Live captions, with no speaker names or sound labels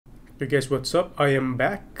You guys, what's up? I am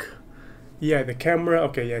back. Yeah, the camera.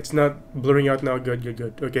 Okay, yeah, it's not blurring out now. Good, good,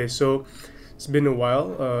 good. Okay, so it's been a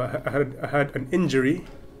while. I had an injury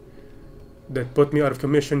that put me out of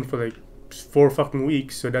commission for like 4 fucking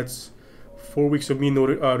weeks. So that's 4 weeks of me no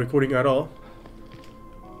recording at all.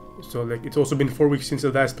 So like it's also been 4 weeks since I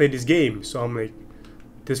last played this game. So I'm like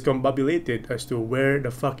discombobulated as to where the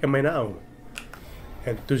fuck am I now?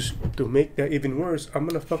 And to make that even worse, I'm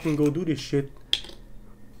gonna fucking go do this shit.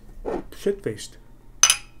 Shit-faced.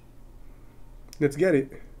 Let's get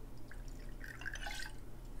it.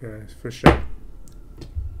 Yeah, for sure.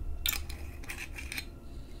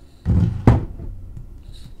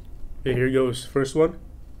 Okay, here goes. First one.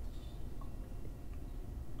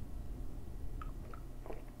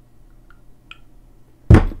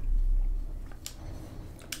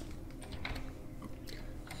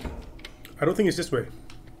 I don't think it's this way.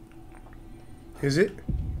 Is it?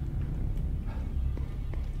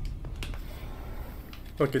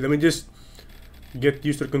 Okay, let me just get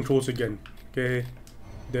used to the controls again. Okay,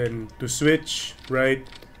 then to switch, right?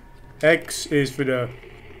 X is for the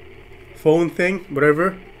phone thing,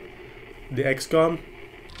 whatever. The XCOM.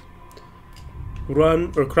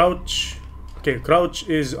 Run or crouch. Okay, crouch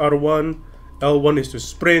is R1. L1 is to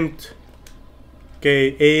sprint.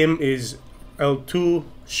 Okay, aim is L2.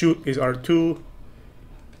 Shoot is R2.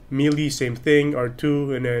 Melee, same thing,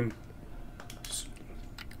 R2, and then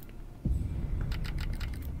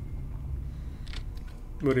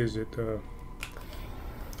what is it?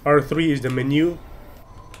 R3 is the menu.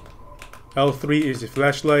 L3 is the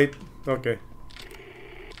flashlight. Okay.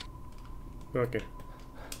 Okay.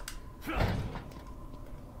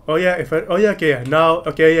 Oh yeah, oh yeah, okay, yeah. Now,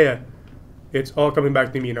 okay, yeah, yeah. It's all coming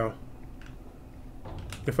back to me now.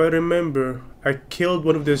 If I remember, I killed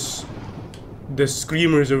one of the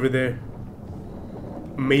screamers over there.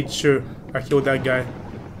 Made sure I killed that guy,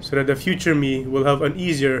 so that the future me will have an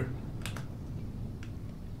easier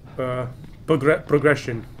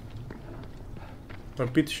progression. I'm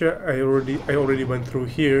pretty sure I already went through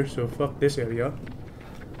here, so fuck this area.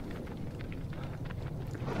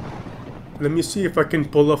 Let me see if I can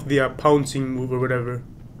pull off the pouncing move or whatever.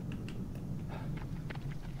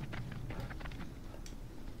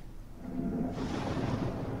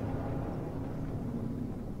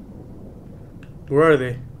 Where are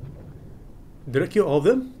they? Did I kill all of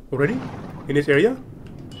them already? In this area?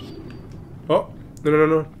 Oh,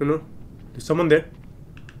 no. There's someone there.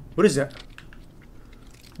 What is that?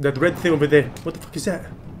 That red thing over there. What the fuck is that?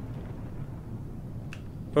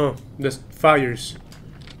 Oh, there's fires.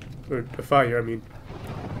 Or a fire, I mean.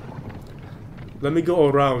 Let me go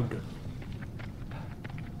around.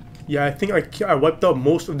 Yeah, I think I wiped out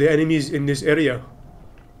most of the enemies in this area.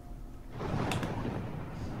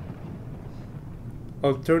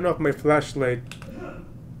 I'll turn off my flashlight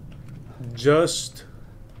just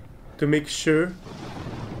to make sure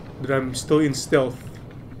that I'm still in stealth.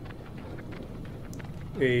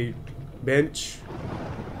 A bench.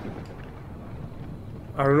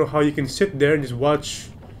 I don't know how you can sit there and just watch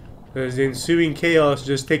as the ensuing chaos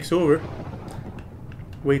just takes over.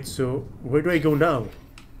 Wait, so where do I go now?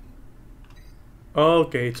 Oh,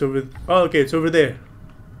 okay, it's over. Oh, okay, it's over there.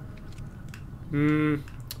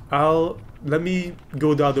 Let me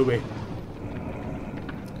go the other way.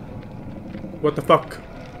 What the fuck?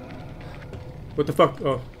 What the fuck?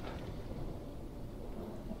 Oh.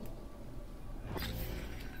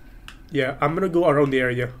 Yeah, I'm gonna go around the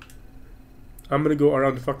area. I'm gonna go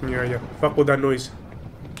around the fucking area. Fuck all that noise.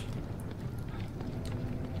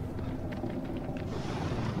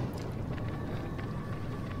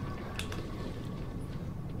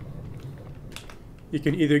 You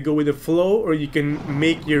can either go with the flow or you can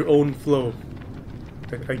make your own flow.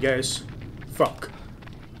 I guess. Fuck.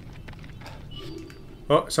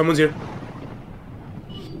 Oh, someone's here.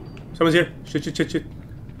 Someone's here. Shit.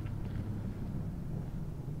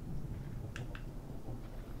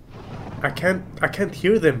 I can't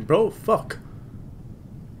hear them, bro. Fuck.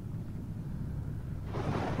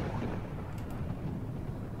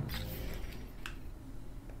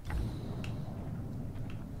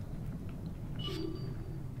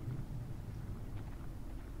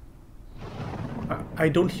 I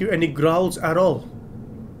don't hear any growls at all.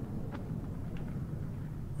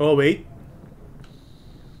 Oh, wait.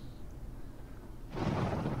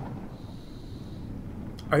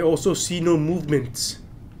 I also see no movements.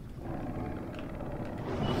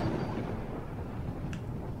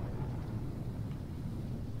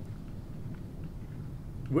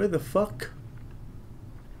 Where the fuck?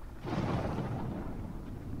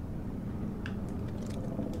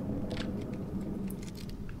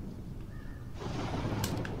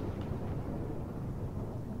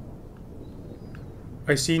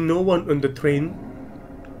 I see no one on the train.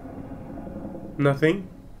 Nothing.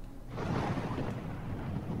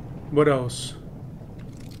 What else?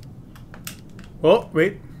 Oh,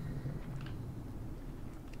 wait.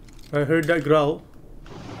 I heard that growl.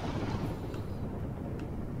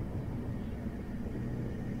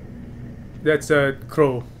 That's a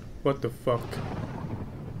crow. What the fuck?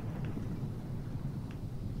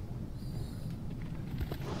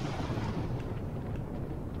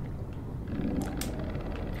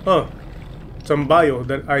 Huh. Some bio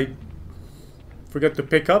that I forgot to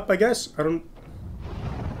pick up, I guess? I don't...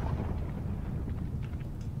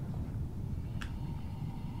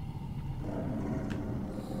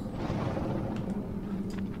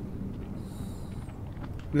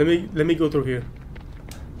 Let me go through here.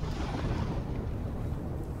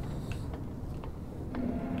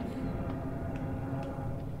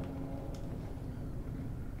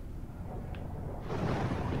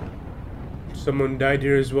 Someone died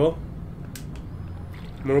here as well.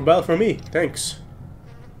 Mobile for me, thanks.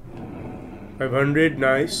 500,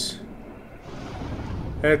 nice.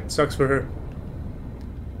 That sucks for her.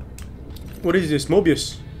 What is this,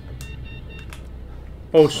 Mobius?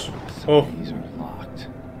 Oh, oh. These are locked.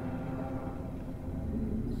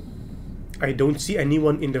 I don't see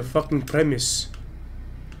anyone in the fucking premise.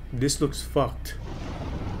 This looks fucked.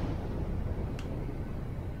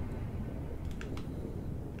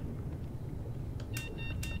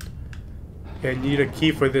 Yeah, I need a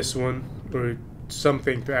key for this one, or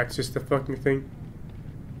something to access the fucking thing.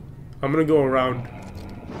 I'm gonna go around.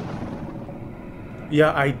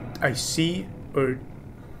 Yeah, I see, or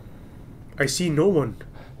I see no one.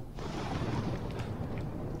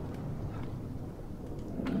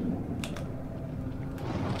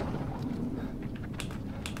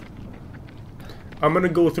 I'm gonna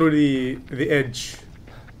go through the edge.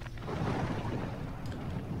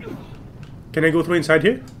 Can I go through inside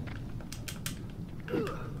here?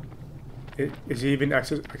 Is it even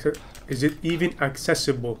is it even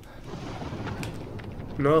accessible?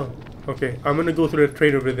 No. Okay, I'm gonna go through the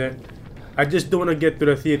train over there. I just don't want to get to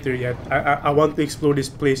the theater yet. I want to explore this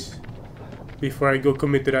place before I go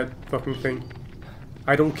commit to that fucking thing.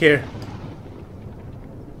 I don't care.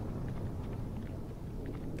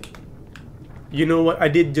 You know what? I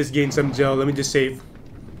did just gain some gel. Let me just save.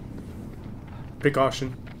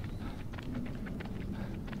 Precaution.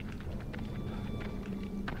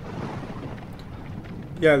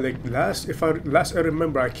 Yeah, like last I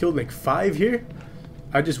remember, I killed like 5 here.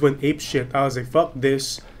 I just went ape shit. I was like, fuck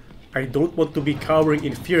this. I don't want to be cowering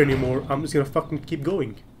in fear anymore. I'm just gonna fucking keep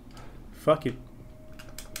going. Fuck it.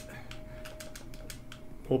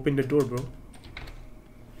 Open the door, bro.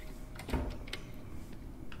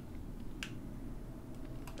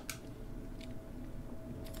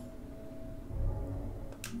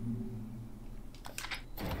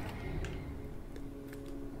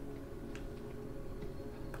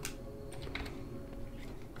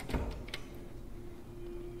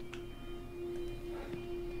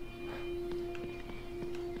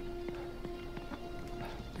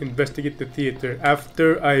 Investigate the theater.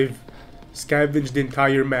 After I've scavenged the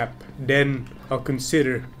entire map, then I'll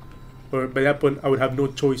consider, or by that point I would have no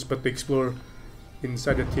choice but to explore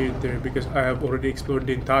inside the theater, because I have already explored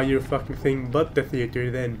the entire fucking thing but the theater.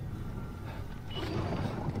 Then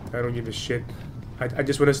I don't give a shit. I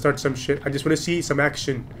just want to start some shit. I just want to see some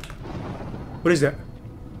action. What is that?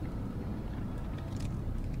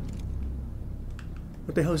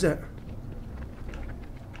 What the hell is that?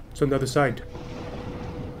 It's on the other side.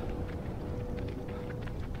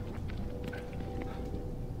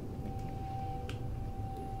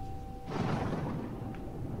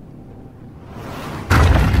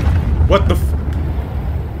 What the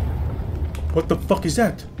What the fuck is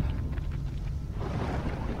that?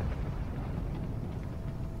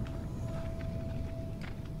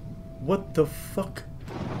 What the fuck?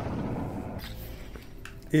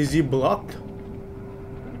 Is he blocked?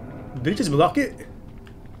 Did he just block it?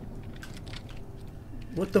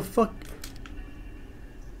 What the fuck?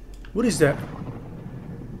 What is that?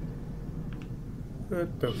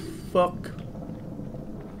 What the fuck?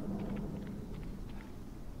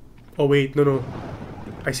 Oh wait, no.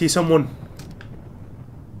 I see someone.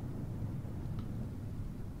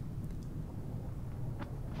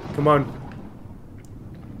 Come on.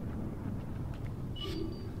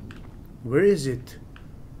 Where is it?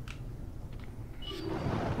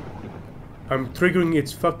 I'm triggering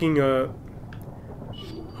its fucking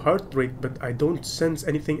heart rate, but I don't sense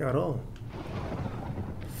anything at all.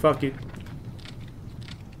 Fuck it.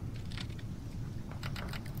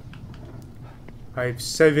 I have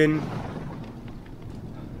 7.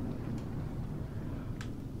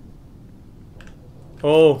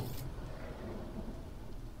 Oh.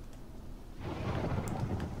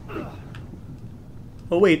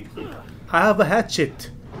 Oh wait, I have a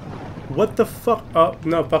hatchet. What the fuck?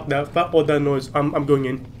 No, fuck that. Fuck all that noise. I'm going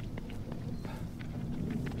in.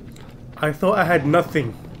 I thought I had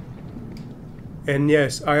nothing. And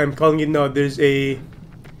yes, I am calling it now. There's a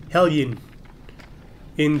Hellion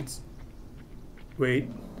in... Wait.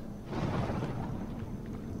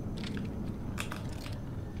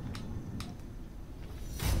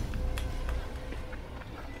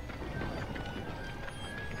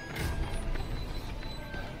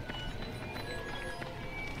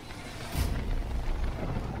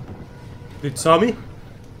 Did it saw me?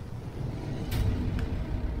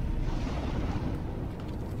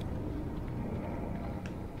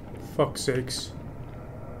 Fuck's sakes.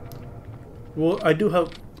 Well, I do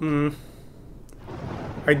have...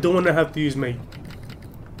 I don't want to have to use my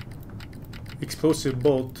explosive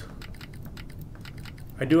bolt.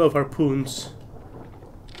 I do have harpoons.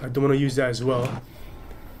 I don't want to use that as well.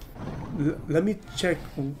 Let me check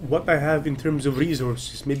what I have in terms of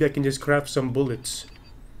resources. Maybe I can just craft some bullets.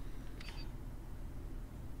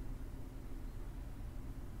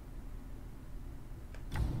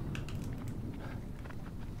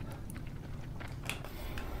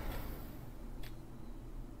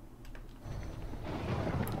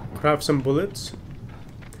 Craft some bullets.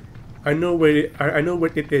 I know where I know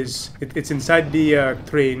what it is. It's inside the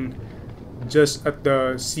train, just at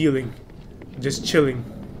the ceiling, just chilling.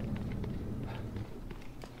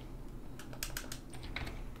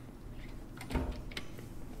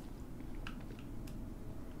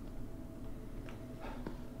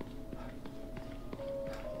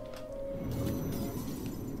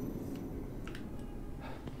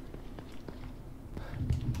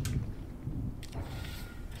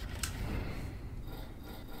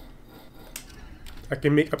 I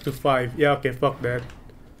can make up to 5. Yeah, okay, fuck that.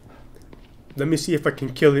 Let me see if I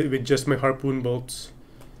can kill it with just my harpoon bolts.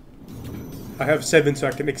 I have 7, so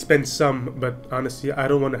I can expend some, but honestly, I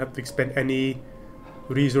don't want to have to expend any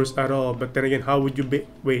resource at all. But then again, how would you be...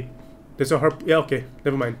 Wait, there's a harp... Yeah, okay,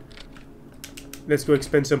 never mind. Let's go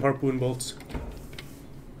expend some harpoon bolts.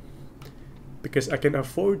 Because I can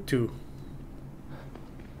afford to.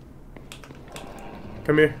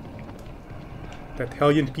 Come here. That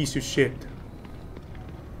Hellion piece of shit.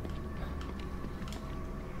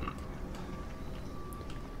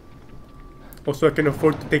 Also, I can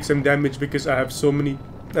afford to take some damage because I have so many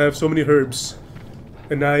herbs,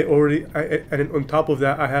 and and on top of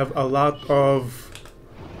that, I have a lot of...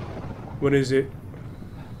 What is it?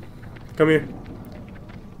 Come here.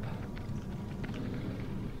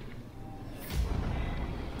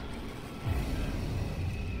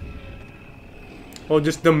 Oh,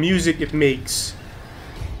 just the music it makes,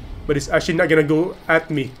 but it's actually not gonna go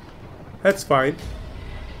at me. That's fine.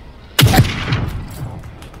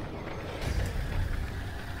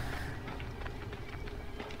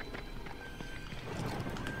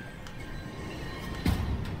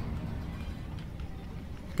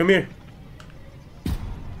 Come here.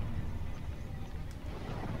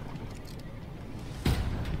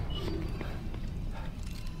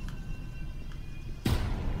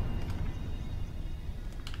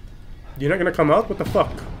 You're not gonna come out? What the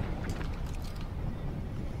fuck?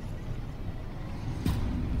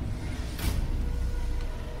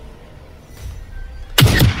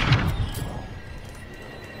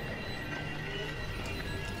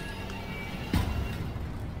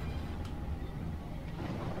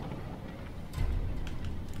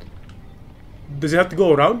 Does it have to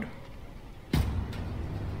go around?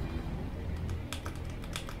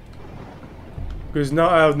 Because now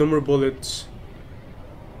I have no more bullets.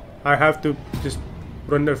 I have to just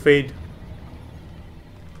run their fade.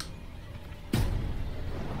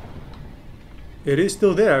 It is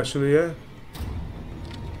still there actually, yeah.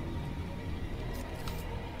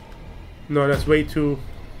 No, that's way too...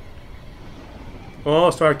 Oh,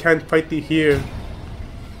 so I can't fight it here.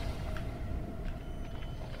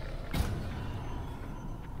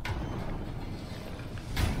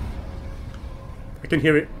 I can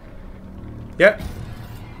hear it. Yeah.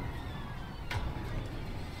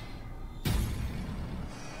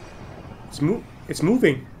 It's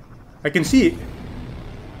moving. I can see it.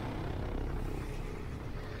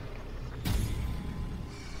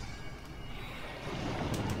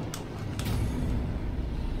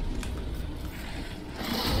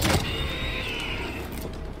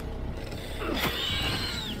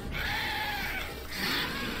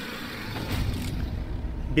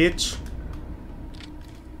 Bitch.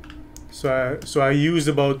 So I used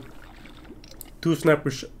about 2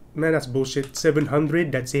 snipers. Man, that's bullshit.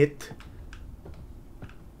 700, that's it.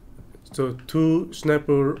 So 2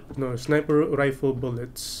 sniper rifle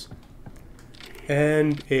bullets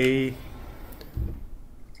and a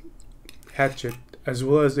hatchet, as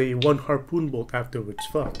well as a 1 harpoon bolt afterwards.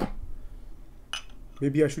 Fuck.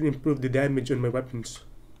 Maybe I should improve the damage on my weapons.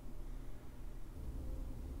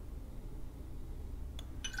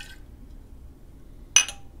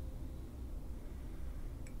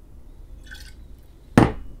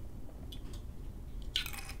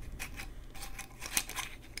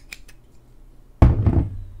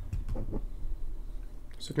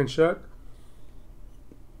 Second shot.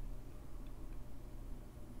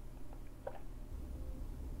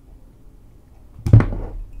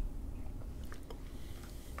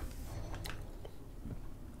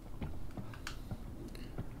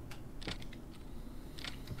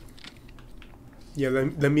 Yeah,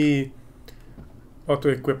 let me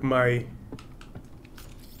auto-equip my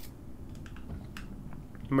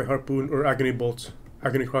harpoon or agony bolts,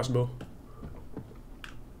 agony crossbow.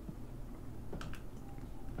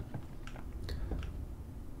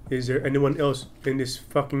 Is there anyone else in this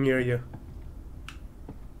fucking area?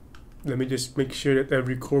 Let me just make sure that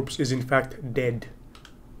every corpse is in fact dead.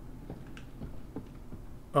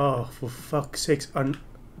 Oh, for fuck's sakes,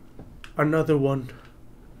 another one.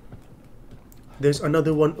 There's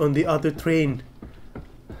another one on the other train.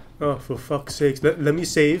 Oh, for fuck's sakes. Let me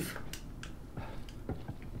save.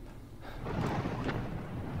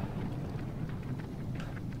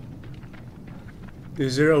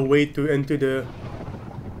 Is there a way to enter the...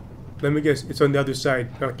 Let me guess, it's on the other side.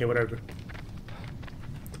 Okay, whatever.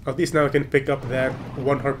 At least now I can pick up that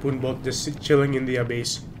 1 harpoon bolt just chilling in the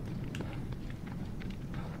base.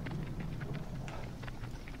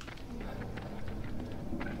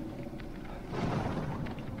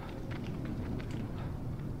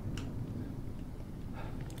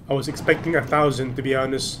 I was expecting 1,000 to be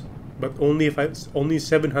honest, but only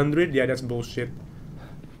 700. Yeah, that's bullshit.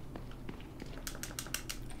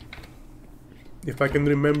 If I can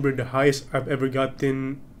remember, the highest I've ever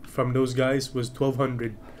gotten from those guys was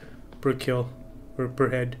 1,200 per kill or per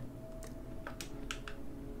head.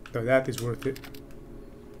 Now that is worth it.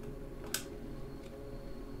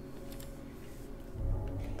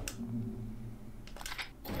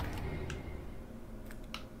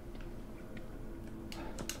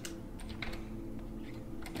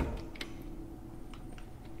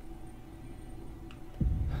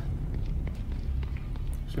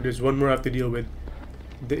 So there's one more I have to deal with.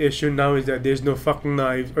 The issue now is that there's no fucking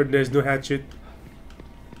knives, or there's no hatchet.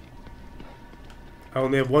 I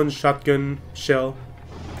only have 1 shotgun shell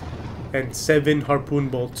and 7 harpoon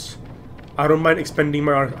bolts. I don't mind expending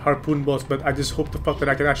my harpoon bolts, but I just hope the fuck that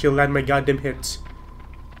I can actually land my goddamn hits.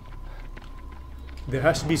 There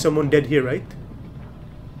has to be someone dead here, right?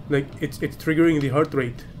 Like, it's triggering the heart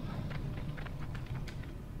rate.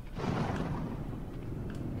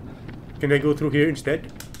 Can I go through here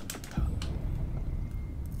instead?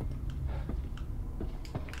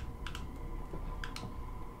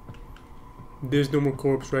 There's no more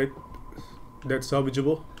corpse, right? That's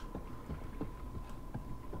salvageable.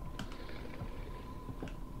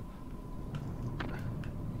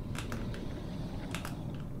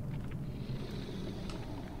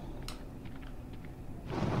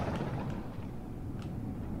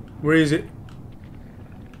 Where is it?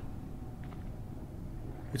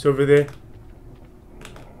 It's over there.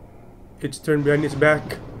 It's turned behind its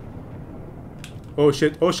back. Oh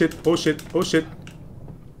shit, oh shit, oh shit, oh shit.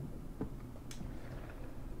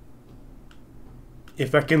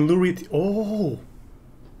 If I can lure it... Oh!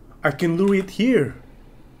 I can lure it here.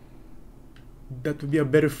 That would be a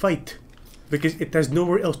better fight. Because it has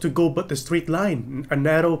nowhere else to go but a straight line. A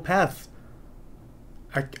narrow path.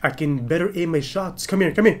 I can better aim my shots. Come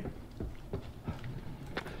here, come here.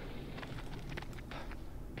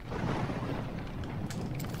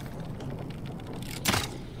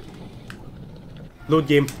 Load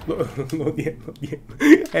game. Load game. Load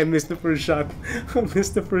game. I missed the first shot. I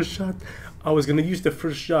missed the first shot. I was gonna use the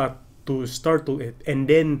first shot to startle it and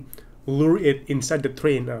then lure it inside the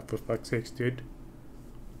train. Oh, for fuck's sakes, dude.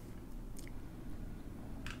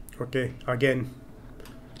 Okay, again.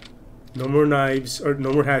 No more knives or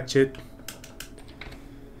no more hatchet.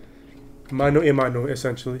 Mano a mano,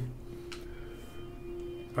 essentially.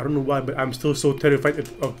 I don't know why, but I'm still so terrified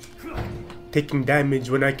of taking damage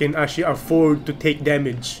when I can actually afford to take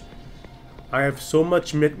damage. I have so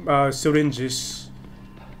much syringes.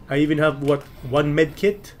 I even have, what, 1 med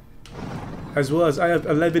kit? As well as I have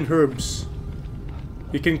 11 herbs.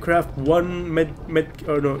 You can craft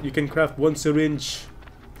you can craft 1 syringe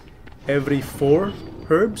every 4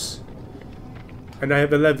 herbs. And I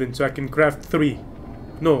have 11, so I can craft 3.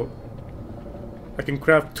 No. I can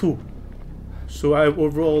craft 2 So I have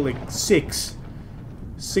overall like six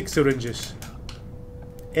syringes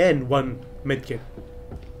and one medkit.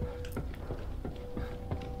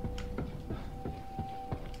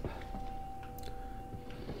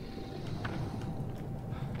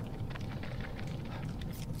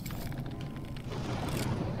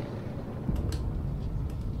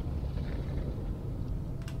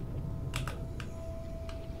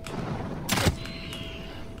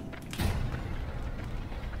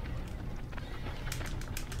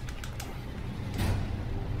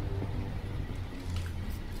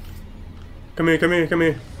 Come here, come here, come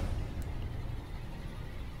here.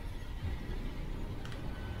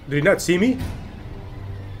 Did he not see me?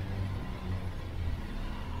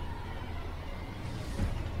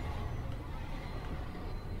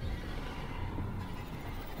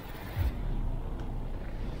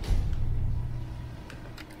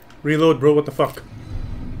 Reload, bro, what the fuck?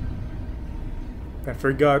 I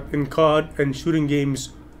forgot, in COD and shooting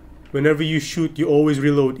games, whenever you shoot, you always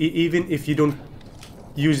reload. Even if you don't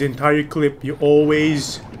use the entire clip, you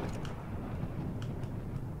always...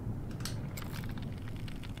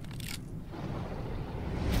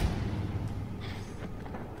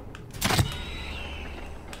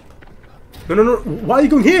 No, no, no, why are you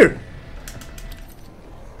going here?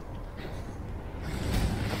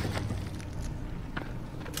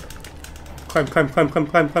 Climb, climb, climb, climb,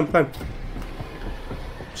 climb, climb, climb.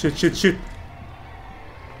 Shit, shit, shit.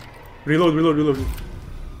 Reload, reload, reload.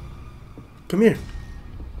 Come here.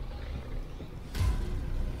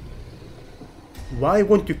 Why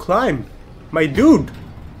won't you climb? My dude!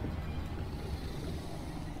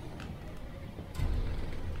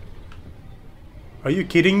 Are you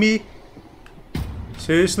kidding me?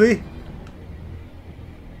 Seriously?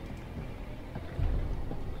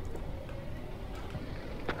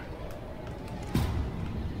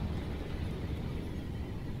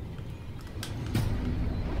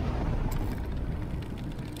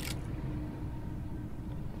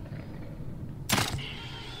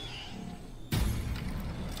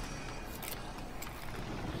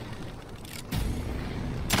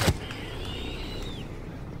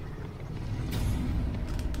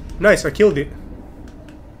 Nice, I killed it.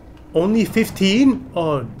 Only 15?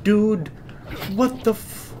 Oh, dude. What the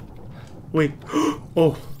f... Wait.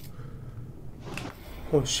 Oh.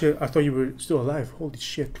 Oh, shit. I thought you were still alive. Holy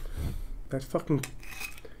shit. That fucking...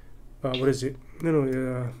 what is it?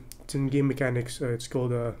 No, it's in game mechanics. It's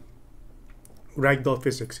called, ragdoll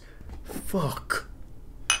physics. Fuck.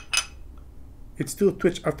 It still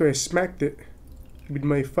twitched after I smacked it with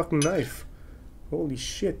my fucking knife. Holy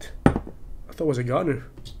shit. I thought it was a goner.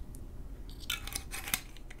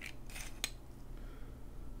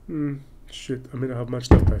 Shit, I don't have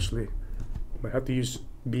much left actually. Might have to use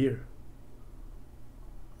beer.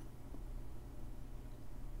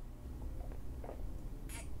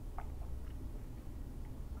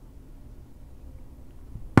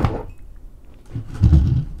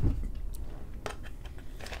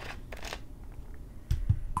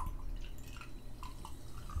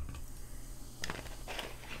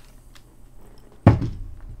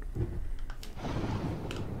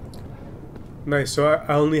 Nice, so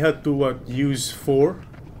I only had to, what, use 4?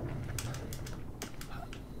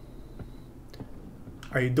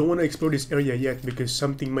 I don't want to explore this area yet because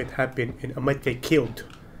something might happen and I might get killed.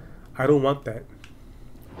 I don't want that.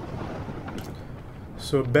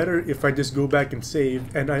 So better if I just go back and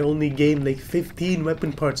save and I only gain like 15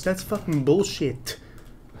 weapon parts. That's fucking bullshit.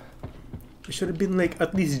 It should have been like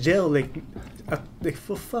at least gel, like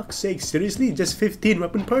for fuck's sake, seriously? Just 15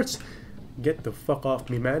 weapon parts? Get the fuck off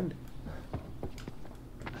me, man.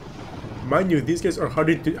 Mind you, these guys are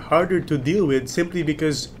harder to deal with simply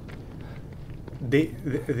because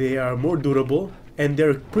they are more durable and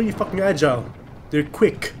they're pretty fucking agile. They're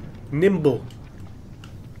quick, nimble,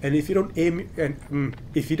 and if you don't aim and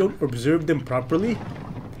if you don't observe them properly,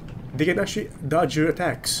 they can actually dodge your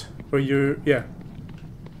attacks or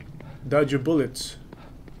dodge your bullets.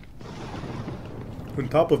 On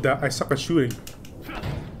top of that, I suck at shooting,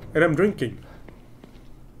 and I'm drinking.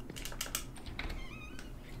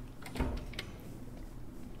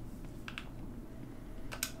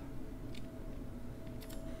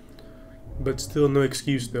 But still no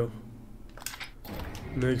excuse though.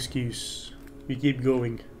 No excuse. We keep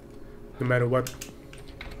going. No matter what.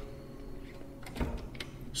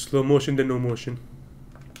 Slow motion then no motion.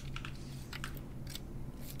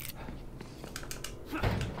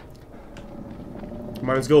 Come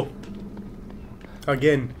on, let's go.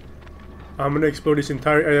 Again. I'm gonna explore this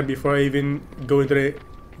entire area before I even go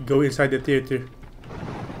inside the theater.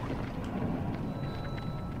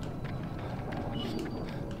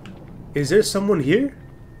 Is there someone here?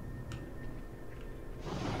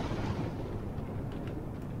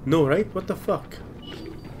 No, right? What the fuck?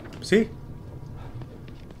 See?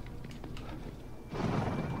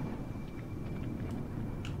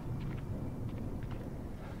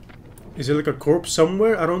 Is there like a corpse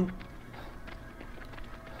somewhere? I don't...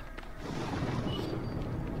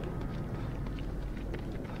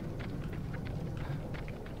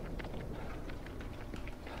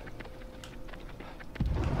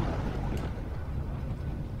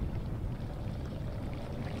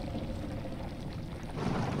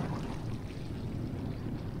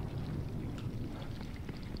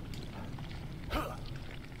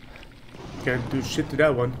 Can't do shit to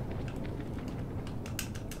that one.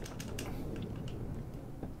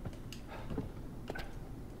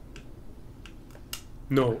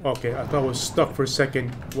 No, okay, I thought I was stuck for a second.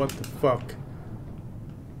 What the fuck?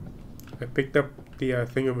 I picked up the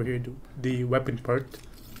thing over here, the weapon part.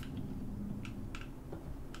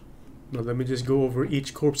 Now let me just go over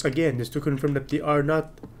each corpse again, just to confirm that they are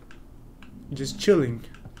not just chilling,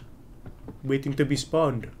 waiting to be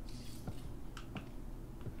spawned.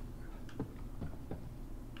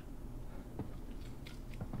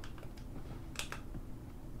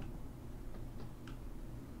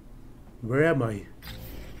 Where am I?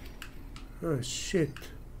 Oh shit.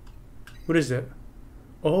 What is that?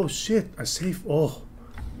 Oh shit, a safe. Oh.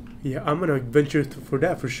 Yeah, I'm gonna venture for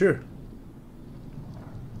that for sure.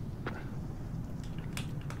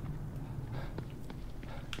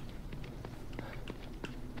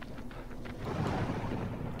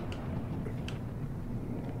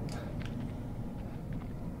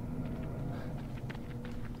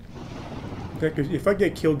 Because if I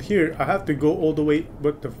get killed here, I have to go all the way.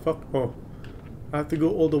 What the fuck? Oh, I have to go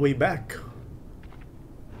all the way back.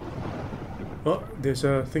 Oh, there's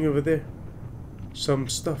a thing over there. Some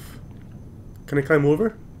stuff. Can I climb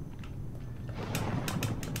over?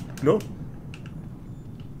 No?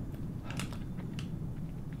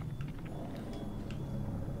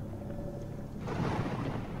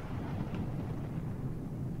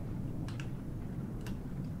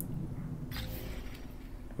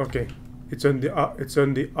 Okay. It's on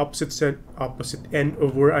the opposite end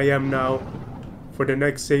of where I am now for the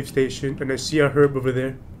next save station, and I see a herb over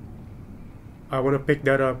there. I want to pick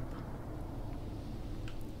that up.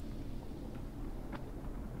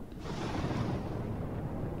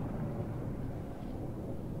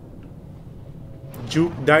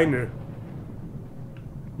 Juke Diner.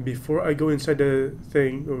 Before I go inside the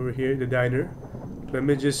thing over here, the diner, let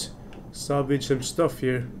me just salvage some stuff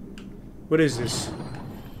here. What is this?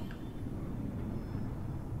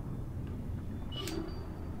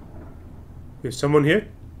 Is someone here?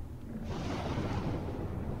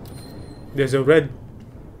 There's a red.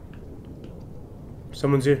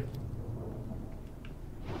 Someone's here.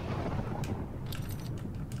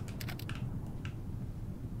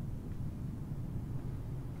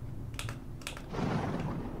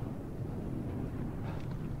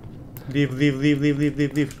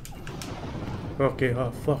 Leave. Okay,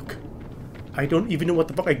 oh fuck. I don't even know what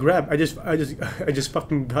the fuck I grabbed. I just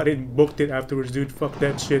fucking got it and booked it afterwards, dude. Fuck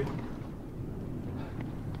that shit.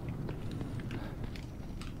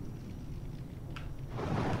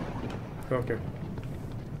 Okay.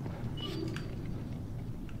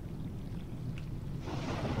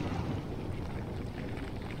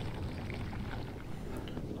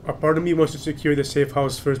 A part of me wants to secure the safe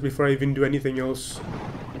house first before I even do anything else.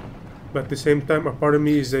 But at the same time, a part of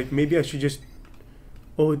me is like, maybe I should just...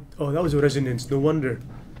 Oh, that was a resonance. No wonder.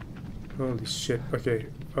 Holy shit. Okay.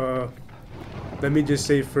 Let me just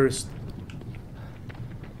say first.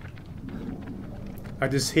 I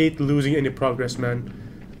just hate losing any progress, man.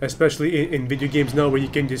 Especially in video games now where you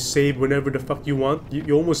can just save whenever the fuck you want.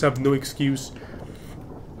 You almost have no excuse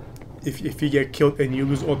if you get killed and you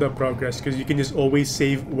lose all that progress, because you can just always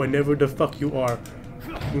save whenever the fuck you are.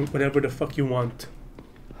 Whenever the fuck you want.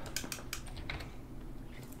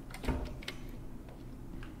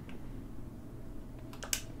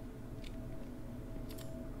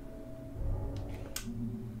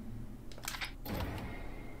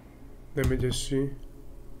 Let me just see.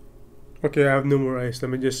 Okay, I have no more ice.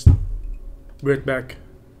 Let me just bring it back.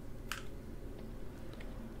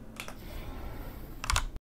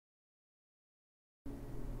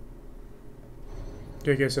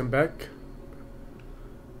 Okay, guys, I'm back.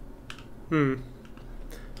 Maybe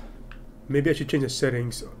I should change the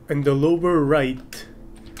settings. In the lower right,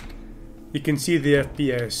 you can see the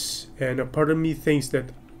FPS, and a part of me thinks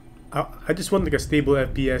that I just want like a stable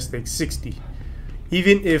FPS, like 60.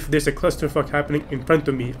 Even if there's a clusterfuck happening in front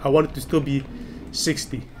of me, I want it to still be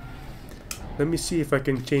 60. Let me see if I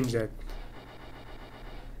can change that.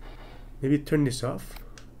 Maybe turn this off.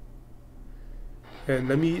 And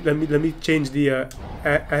let me change the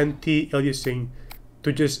anti-aliasing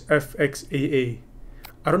to just FXAA.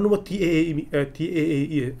 I don't know what TAA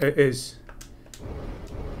is.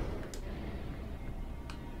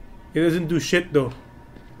 It doesn't do shit though.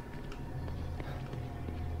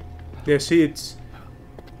 Yeah, see, it's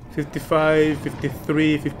 55,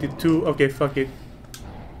 53, 52. Okay, fuck it.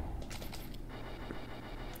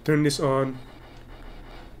 Turn this on.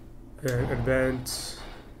 And advance.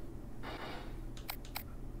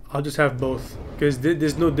 I'll just have both because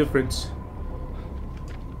there's no difference.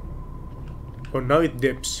 Oh, now it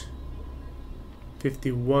dips.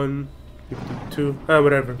 51, 52.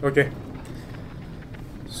 Whatever. Okay.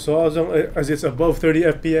 So as long as it's above 30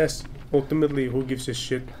 FPS, ultimately, who gives a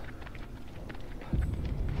shit?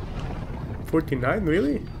 49,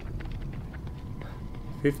 really?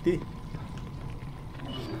 50?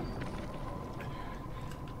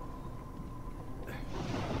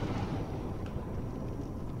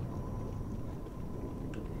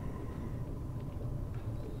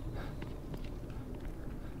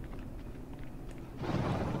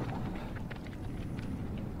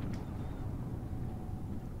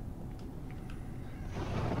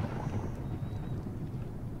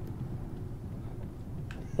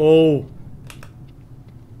 Oh.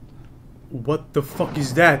 What the fuck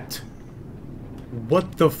is that?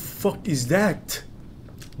 What the fuck is that?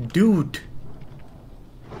 Dude.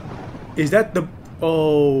 Is that the...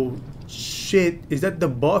 Oh, shit. Is that the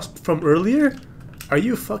boss from earlier? Are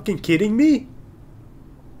you fucking kidding me?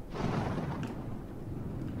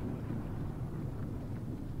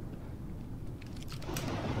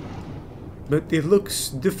 But it looks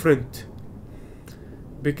different.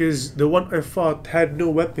 Because the one I fought had no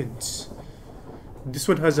weapons. This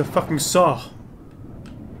one has a fucking saw.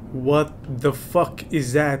 What the fuck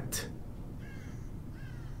is that?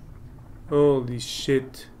 Holy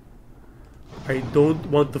shit. I don't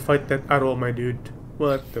want to fight that at all, my dude.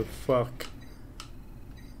 What the fuck?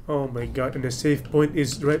 Oh my god, and the save point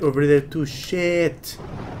is right over there too. Shit.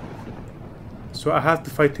 So I have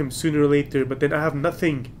to fight him sooner or later, but then I have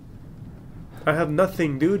nothing. I have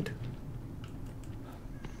nothing, dude.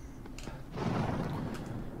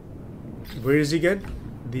 Where is he again?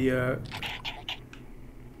 The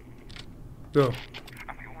no. I'm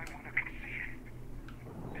the only one who can see it.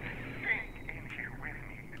 There's a thing in here with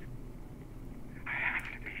me. I have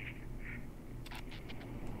to be.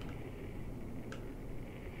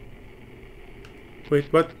 Wait,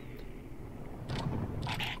 what?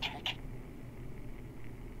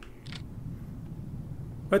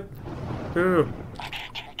 What? No.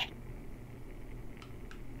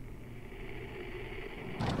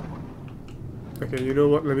 Okay, you know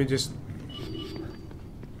what? Let me just...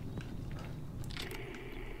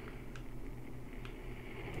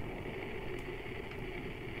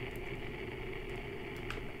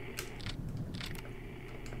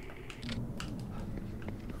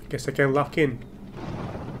 Guess I can lock in.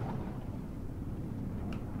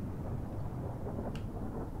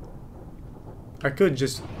 I could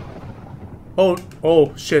just...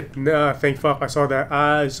 Oh shit. Nah, thank fuck. I saw that.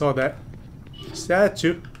 I saw that.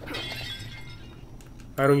 Statue.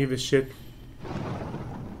 I don't give a shit.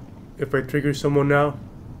 If I trigger someone now.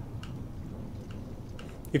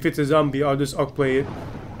 If it's a zombie, I'll just outplay it.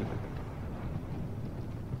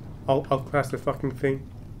 I'll outclass the fucking thing.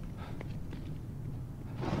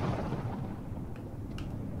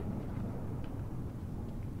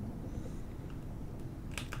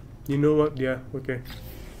 You know what? Yeah, okay.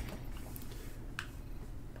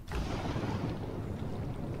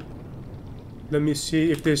 Let me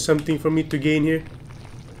see if there's something for me to gain here.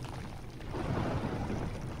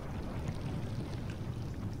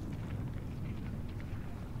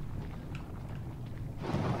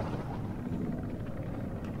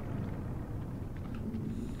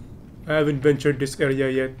 I haven't ventured this area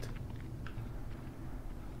yet.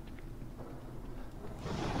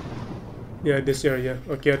 Yeah, this area.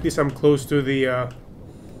 Okay, at least I'm close to the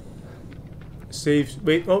safe.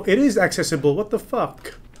 Wait, oh, it is accessible. What the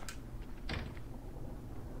fuck?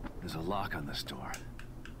 There's a lock on this door.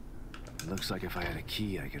 It looks like if I had a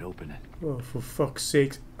key, I could open it. Oh, for fuck's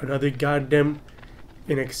sake. Another goddamn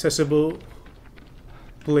inaccessible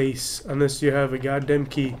place. Unless you have a goddamn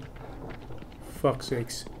key. Fuck's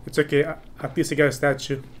sakes. It's okay. At least I got a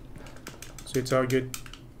statue. So it's all good.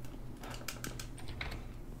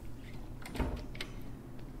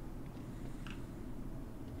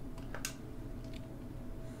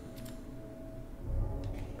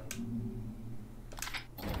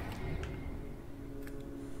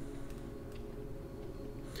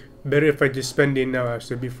 Better if I just spend it now,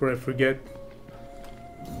 actually, before I forget.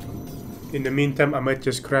 In the meantime, I might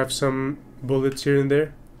just craft some bullets here and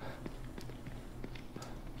there.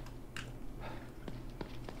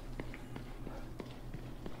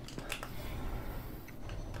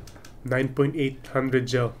 $9,800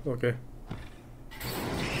 gel. Okay.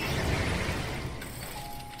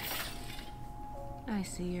 I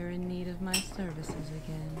see you're in need of my services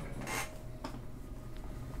again.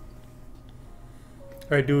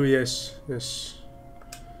 I do, yes. Yes.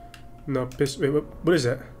 No, piss. Wait, what is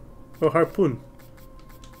that? Oh, harpoon.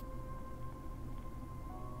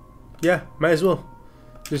 Yeah, might as well.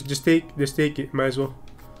 Just take it. Might as well.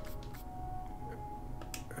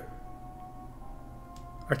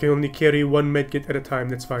 I can only carry one medkit at a time.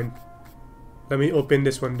 That's fine. Let me open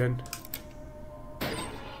this one then.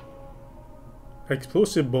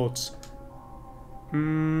 Explosive bolts.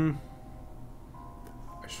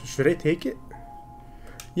 Should I take it?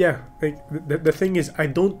 Yeah, like the thing is, I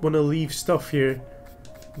don't want to leave stuff here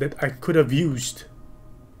that I could have used.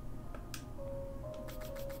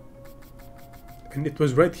 And it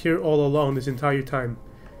was right here all along this entire time.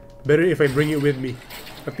 Better if I bring it with me.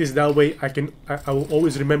 At least that way I will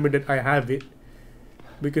always remember that I have it.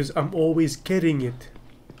 Because I'm always carrying it.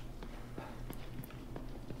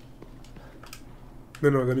 No,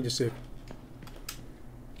 let me just save.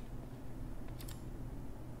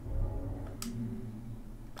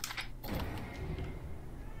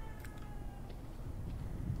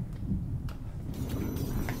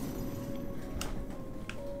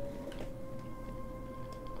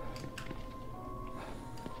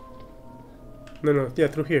 No, yeah,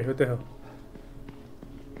 through here. What the hell?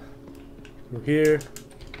 Through here.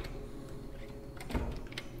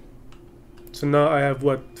 So now I have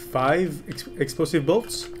what? 5 explosive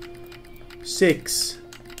bolts? 6.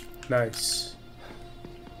 Nice.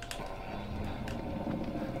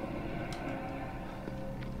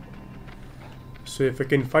 So if I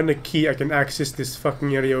can find a key, I can access this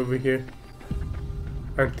fucking area over here.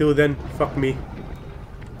 Until then, fuck me.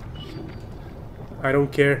 I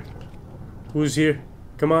don't care. Who's here?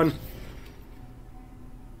 Come on.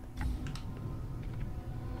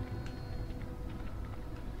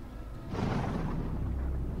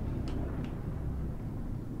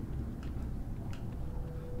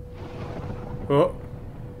 Oh.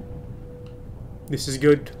 This is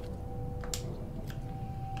good.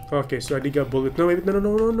 Okay, so I did get a bullet. No, wait,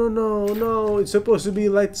 no. It's supposed to be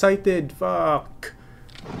light-sighted. Fuck.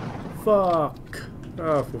 Fuck.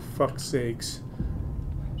 Oh, for fuck's sakes.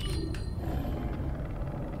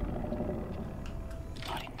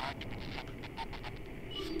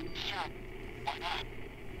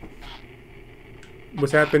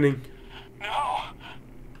 What's happening? No!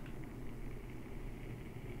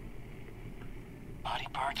 Body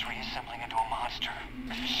parts reassembling into a monster.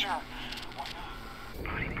 Sure, why not?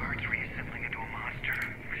 Body parts reassembling into a monster.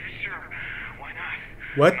 Sure, why not?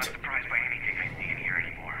 What? I'm not surprised by anything I see in here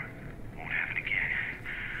anymore. Won't happen again.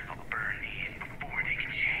 I'll burn these before they can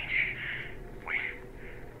change. Wait.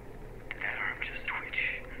 Did that arm just twitch?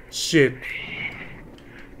 Shit.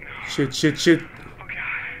 No. Shit. Oh god.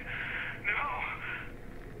 No.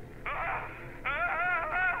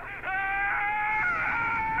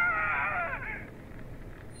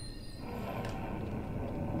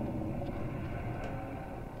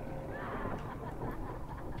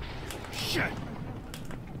 Shit!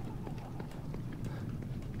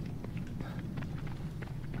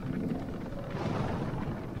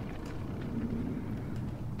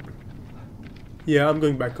 Yeah, I'm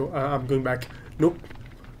going back. I'm going back. Nope.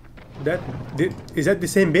 Is that the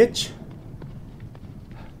same bitch?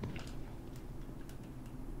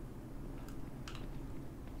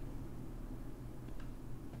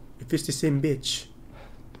 If it's the same bitch,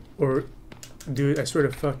 or dude, I swear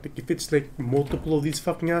to fuck, like, if it's like multiple of these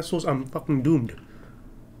fucking assholes, I'm fucking doomed.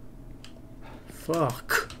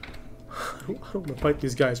 Fuck. I don't want to fight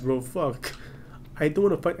these guys, bro. Fuck. I don't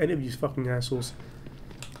want to fight any of these fucking assholes.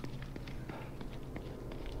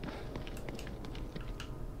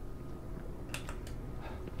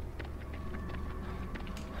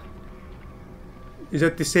 Is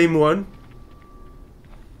that the same one?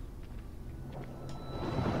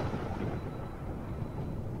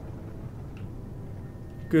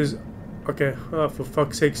 Because, okay, oh, for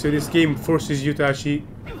fuck's sake, so this game forces you to actually,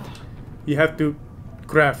 you have to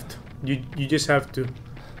craft. You just have to.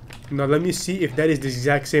 Now let me see if that is the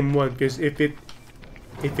exact same one, because if it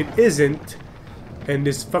isn't, and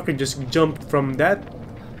this fucker just jumped from that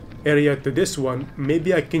area to this one,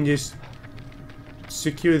 maybe I can just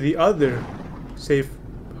secure the other safe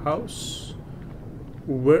house.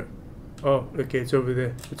 Where? Oh, okay, it's over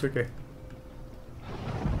there. It's okay.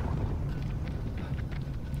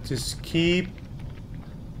 Just keep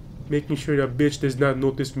making sure that bitch does not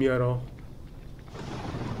notice me at all.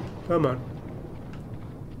 Come on.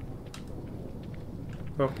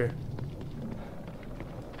 Okay.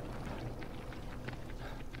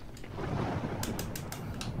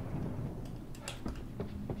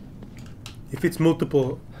 If it's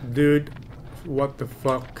multiple, dude, what the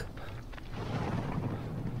fuck?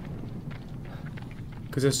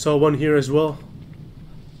 Because I saw one here as well.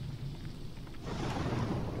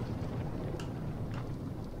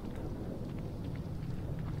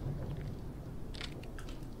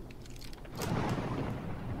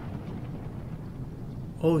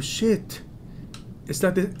 Oh shit! It's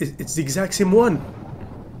not it's the exact same one.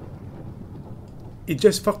 It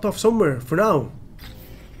just fucked off somewhere for now.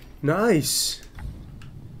 Nice.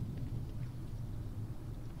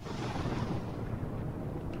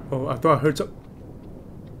 Oh, I thought I heard some.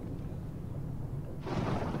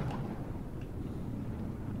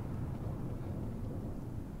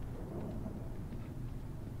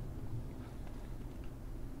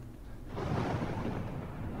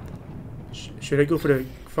 Should I go for the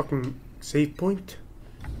fucking save point?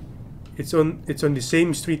 It's on the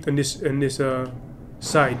same street on this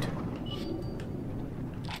side.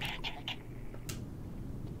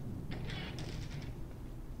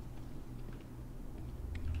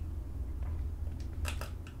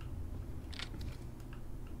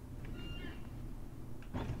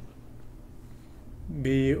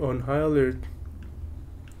 Be on high alert.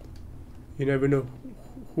 You never know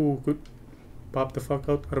who could pop the fuck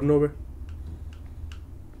out of nowhere.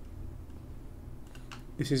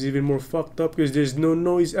 This is even more fucked up because there's no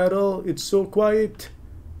noise at all. It's so quiet.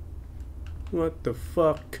 What the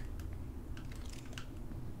fuck?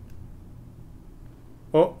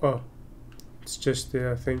 Oh. It's just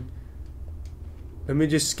the thing. Let me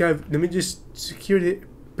just secure the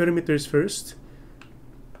perimeters first.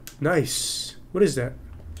 Nice. What is that?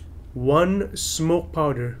 One smoke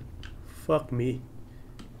powder. Fuck me.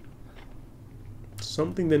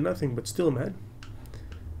 Something than nothing, but still, man.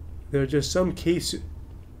 There are just some cases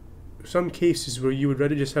where you would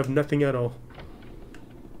rather just have nothing at all.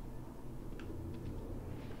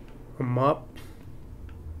 A mop.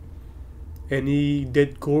 Any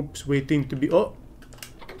dead corpse waiting to be... Oh!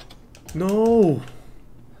 No!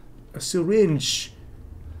 A syringe.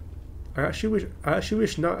 I actually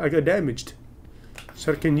wish not I got damaged.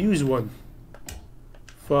 So I can use one.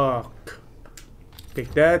 Fuck.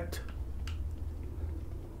 Take that.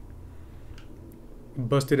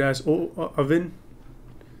 Busted ass oven.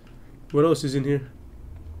 What else is in here?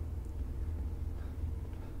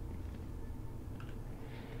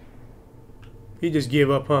 He just gave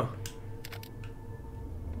up, huh?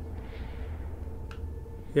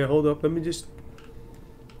 Yeah, hold up. Let me just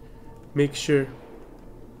make sure.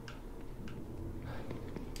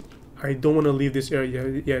 I don't want to leave this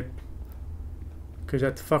area yet. Because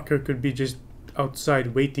that fucker could be just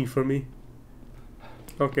outside waiting for me.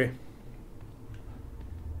 Okay.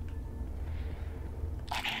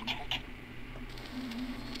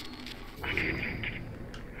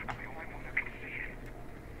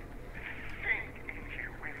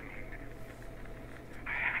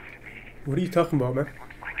 What are you talking about, man?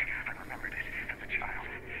 I remembered it as a child.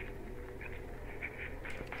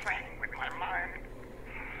 It's playing with my mind.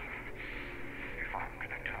 If I'm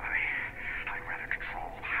gonna die, I'd rather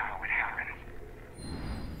control how it happens.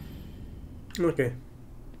 Okay.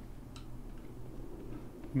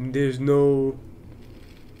 There's no...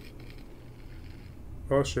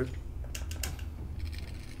 Oh shit.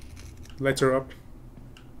 Lights are up.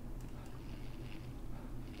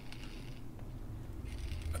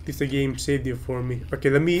 At least the game saved you for me. Okay,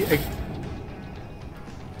 let me...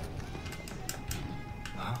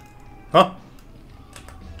 Huh?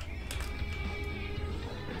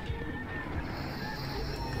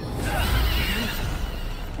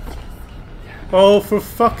 Oh, for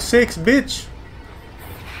fuck's sakes, bitch!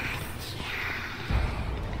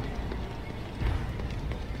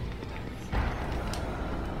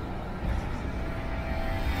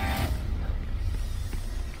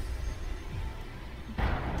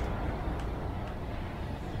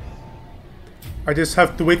 I just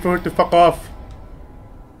have to wait for her to fuck off.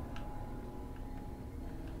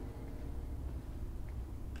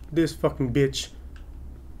 This fucking bitch.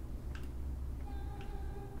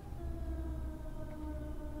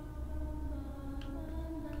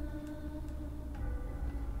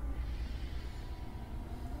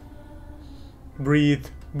 Breathe.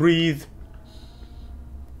 Breathe.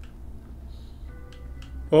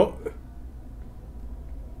 Oh.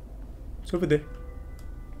 It's over there.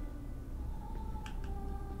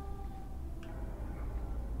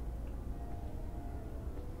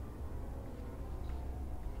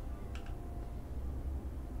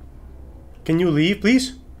 Can you leave,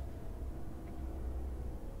 please?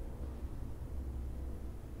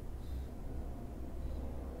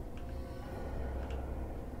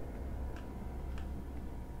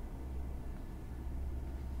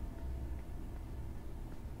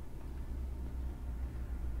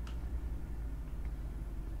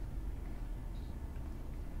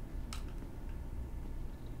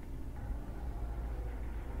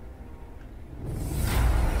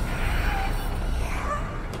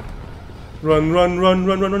 Run, run, run,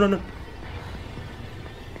 run, run, run, run.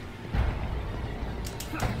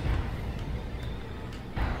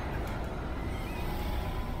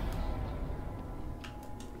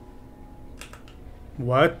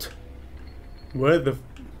 What? Where the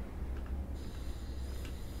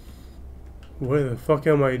fuck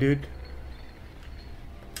am I, dude?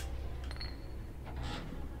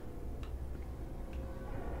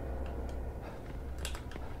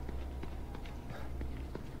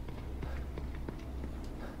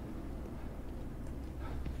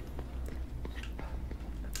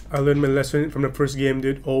 I learned my lesson from the first game,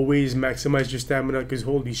 dude. Always maximize your stamina, because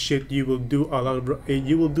holy shit, you will do a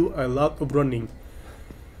lot of running.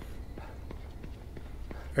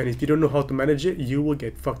 And if you don't know how to manage it, you will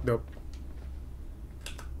get fucked up.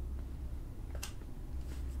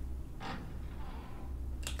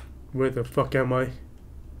 Where the fuck am I?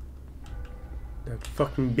 That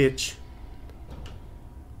fucking bitch.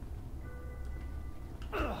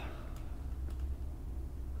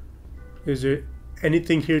 Is there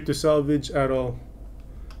anything here to salvage at all?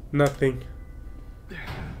 Nothing.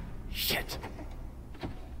 Shit.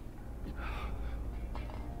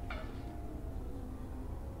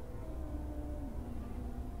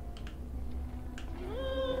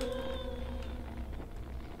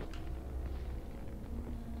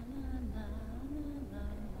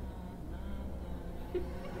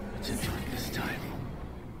 Let's enjoy it this time.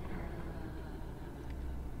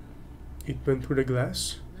 It went through the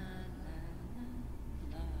glass.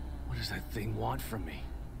 What does that thing want from me?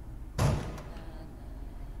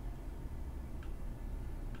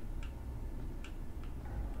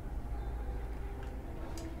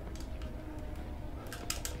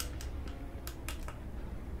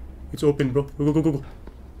 It's open, bro. Go, go, go, go, go.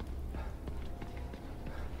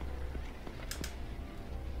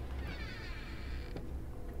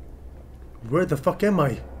 Where the fuck am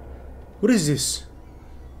I? What is this?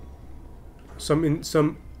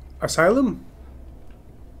 Some asylum?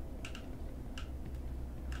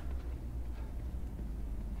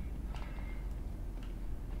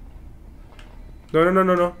 No, no, no,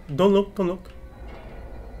 no, no. Don't look, don't look.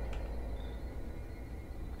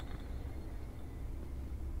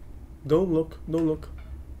 Don't look, don't look.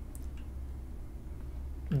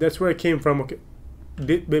 That's where I came from, okay.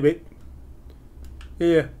 Wait.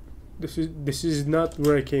 Yeah. This is not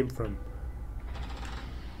where I came from.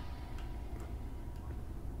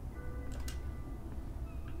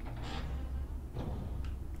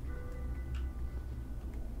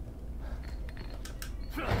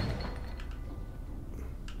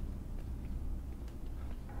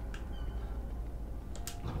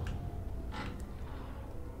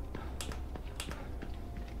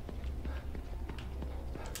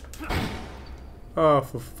 Oh,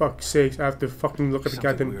 for fuck's sakes, I have to fucking look at the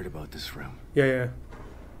Something goddamn... weird about this room. Yeah, yeah.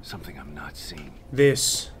 Something I'm not seeing.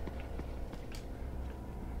 This.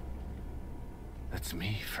 That's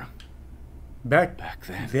me from Back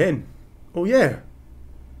then. Oh, yeah.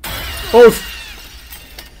 Oh!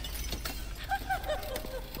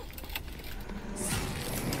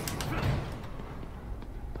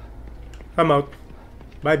 I'm out.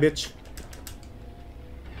 Bye, bitch.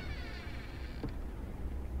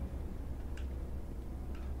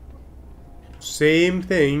 Same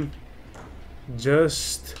thing,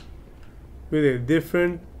 just with a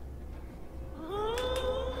different...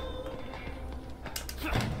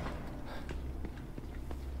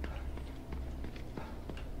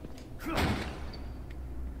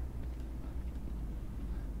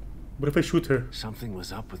 What if I shoot her? Something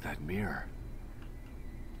was up with that mirror.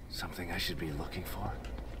 Something I should be looking for.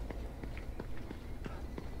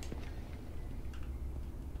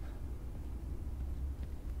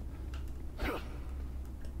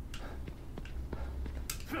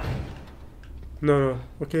 No.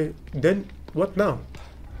 Okay, then what now?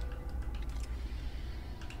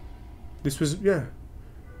 This was, yeah.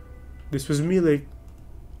 This was me like...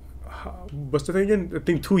 What's the thing again? I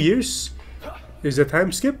think 2 years? Is the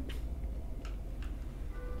time skip?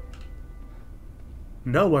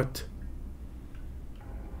 Now what?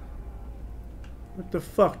 What the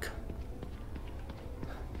fuck?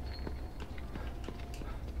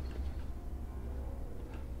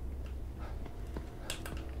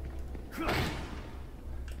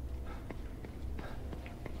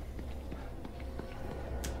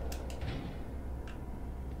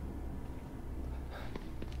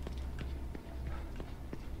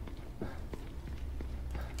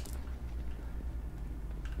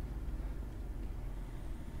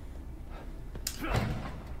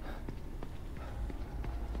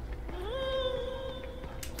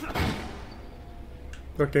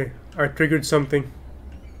 Okay, I triggered something.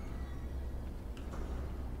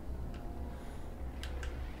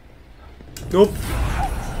 Nope.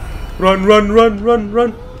 Run, run, run, run,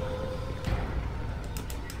 run.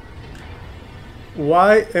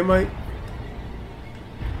 Why am I...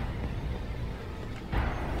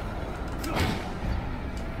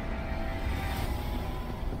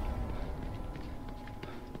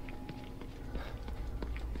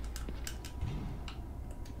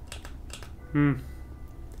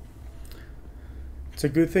 It's a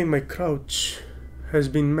good thing my crouch has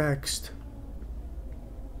been maxed.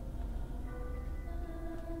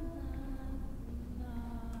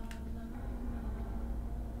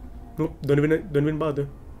 Nope, don't even bother.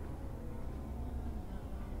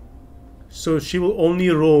 So she will only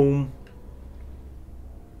roam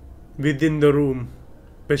within the room,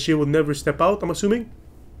 but she will never step out, I'm assuming.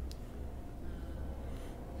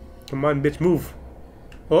 Come on, bitch, move.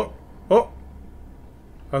 Oh, oh.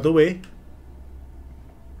 Other way.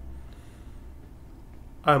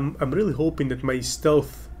 I'm really hoping that my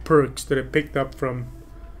stealth perks that I picked up from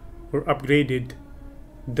or upgraded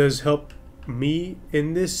does help me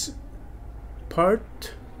in this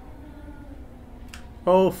part.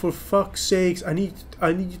 Oh, for fuck's sakes, I need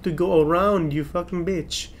you to go around, you fucking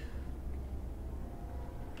bitch.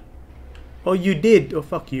 Oh, you did. Oh,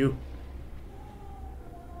 fuck you.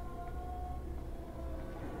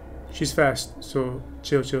 She's fast, so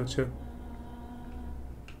chill, chill, chill.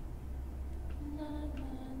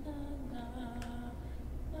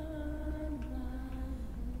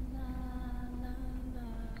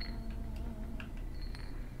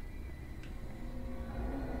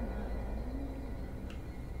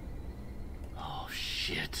 Oh,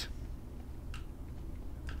 shit.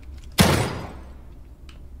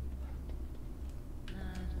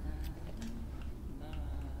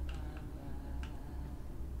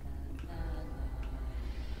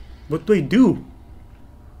 What do I do?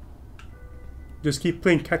 Just keep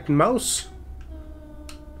playing cat and mouse?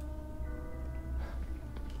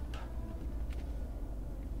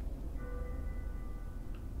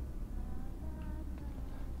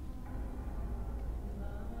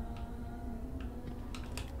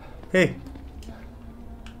 Hey.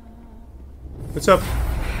 What's up?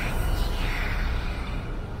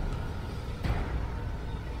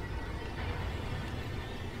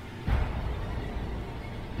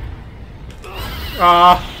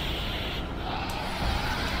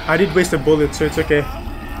 I did waste a bullet, so it's okay.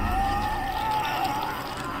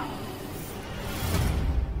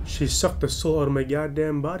 She sucked the soul out of my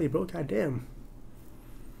goddamn body, bro. Goddamn.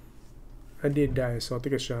 I did die, so I'll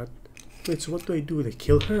take a shot. Wait, so what do I do? They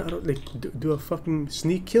kill her? I don't like do a fucking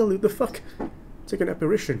sneak kill? What the fuck? It's like an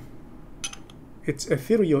apparition. It's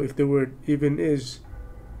ethereal if the word even is.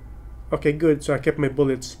 Okay, good. So I kept my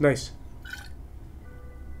bullets. Nice.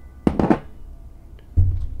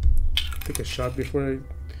 Take a shot before I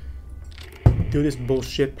do this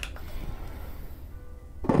bullshit.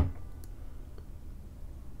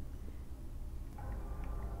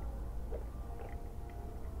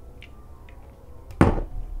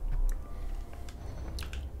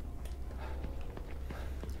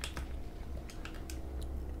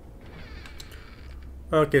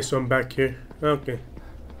 Okay, so I'm back here. Okay.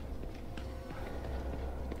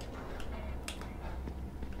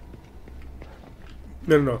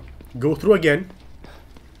 No. Go through again.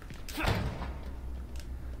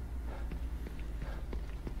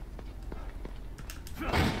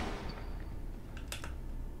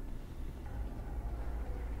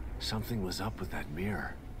 Something was up with that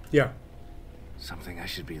mirror. Yeah. Something I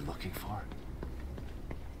should be looking for.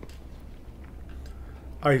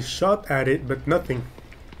 I shot at it, but nothing.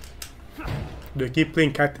 Do I keep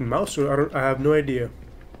playing cat and mouse, or I have no idea.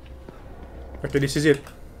 Okay, this is it.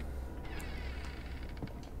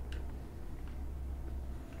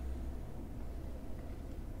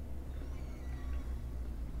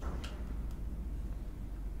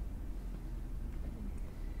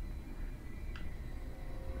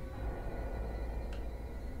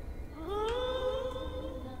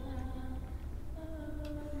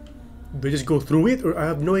 Do I just go through it, or I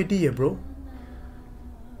have no idea, bro?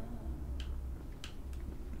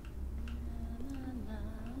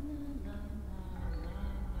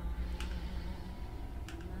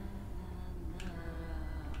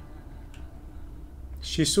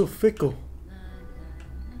 She's so fickle.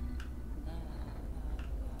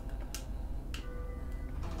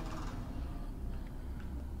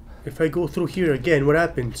 If I go through here again, what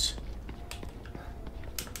happens?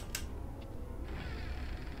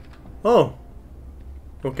 Oh.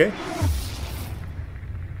 Okay.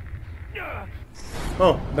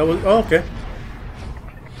 Oh, that was... Oh, okay.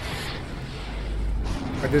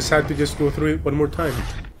 I just had to just go through it one more time.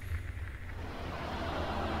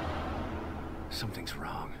 Something's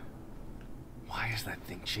wrong. Why is that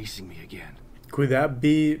thing chasing me again? Could that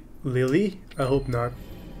be Lily? I hope not.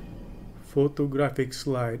 Photographic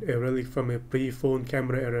slide, a relic from a pre-phone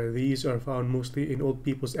camera era. These are found mostly in old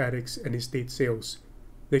people's attics and estate sales.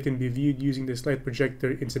 They can be viewed using the slide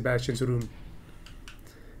projector in Sebastian's room.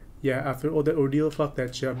 Yeah, after all that ordeal, fuck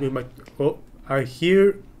that shit. I'm doing my... Oh, I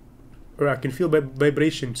hear... Or I can feel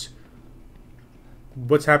vibrations.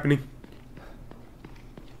 What's happening?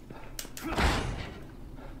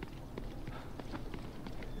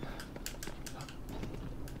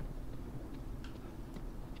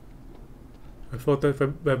 I felt that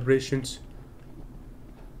vibrations.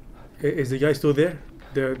 Is the guy still there?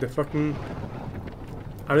 The fucking...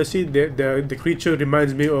 Honestly, the creature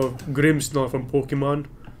reminds me of Grimmsnarl from Pokemon.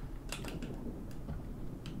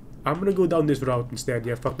 I'm gonna go down this route instead.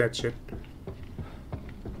 Yeah, fuck that shit.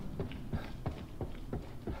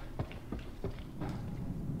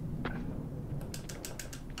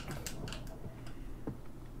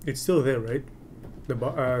 It's still there, right?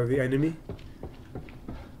 The enemy.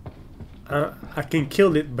 I can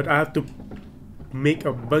kill it, but I have to make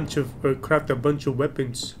a bunch of craft a bunch of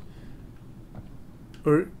weapons.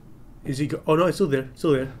 Or is he? Oh no, it's still there.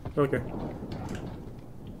 Still there. Okay.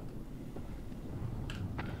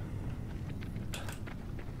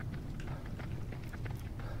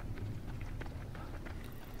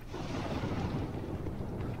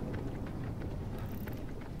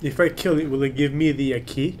 If I kill it, will it give me the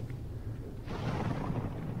key?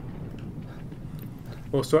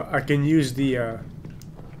 Also, I can use the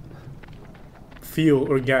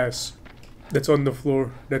fuel or gas that's on the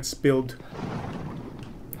floor that's spilled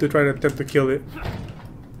to try to attempt to kill it.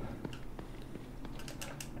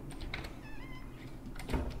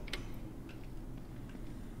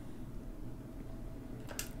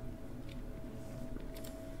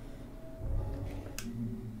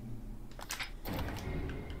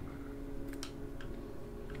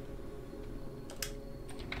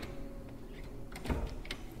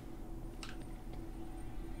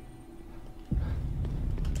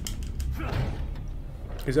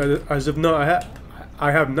 As of now,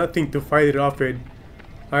 I have nothing to fight it off with.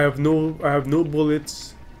 I have no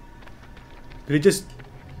bullets. Did it just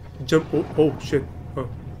jump? Oh shit! Oh.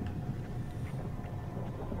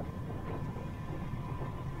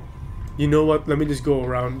 You know what? Let me just go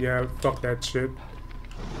around. Yeah, fuck that shit.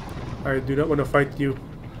 I do not want to fight you.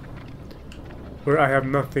 Where I have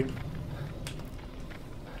nothing.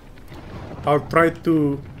 I'll try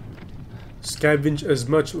to scavenge as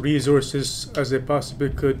much resources as I possibly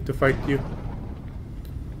could to fight you.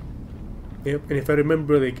 Yep, and if I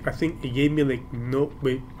remember, like, I think it gave me like no...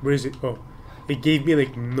 Wait, where is it? Oh, it gave me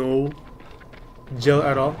like no gel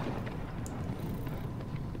at all.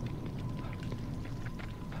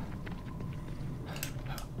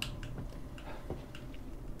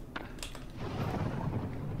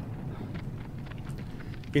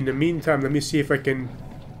 In the meantime, let me see if I can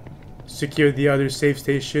secure the other save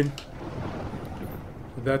station.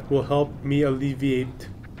 That will help me alleviate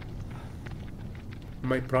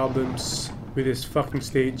my problems with this fucking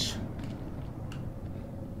stage.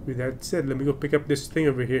 With that said, let me go pick up this thing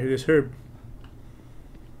over here, this herb.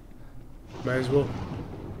 Might as well.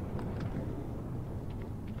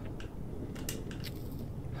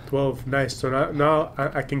 12, nice. So now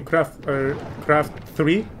I can craft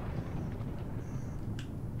 3.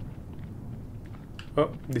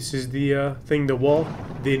 Oh, this is the thing, the wall,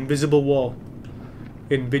 the invisible wall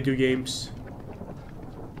in video games.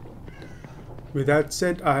 With that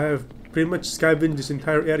said, I have pretty much scavenged this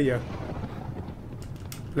entire area.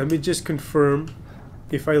 Let me just confirm.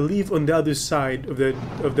 If I leave on the other side of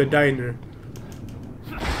the diner,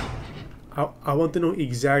 I want to know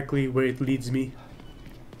exactly where it leads me.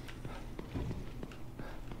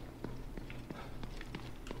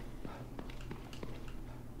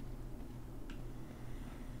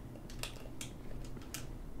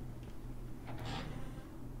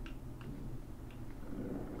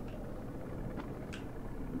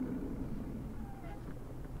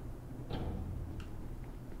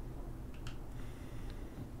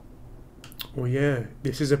 Oh yeah,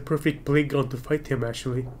 this is a perfect playground to fight him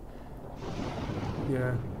actually.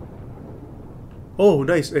 Yeah. Oh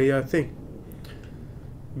nice, a thing.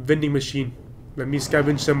 Vending machine. Let me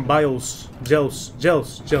scavenge some bios. Gels.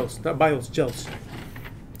 Not bios, gels.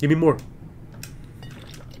 Give me more.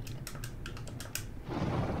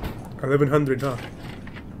 1100, huh?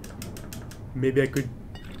 Maybe I could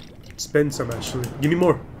spend some actually. Give me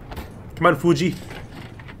more. Come on, Fuji.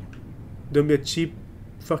 Don't be a cheap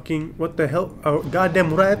fucking... What the hell? Oh,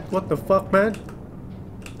 goddamn rat. What the fuck, man?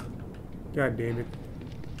 God damn it.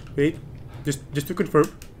 Wait. Just to confirm.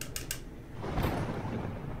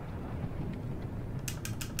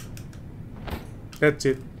 That's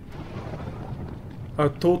it. A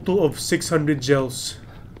total of 600 gels.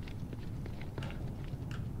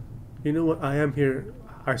 You know what? I am here.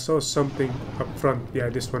 I saw something up front. Yeah,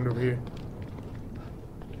 this one over here.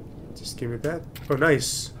 Just give me that. Oh,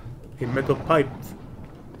 nice. A metal pipe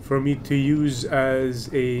for me to use as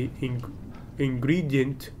a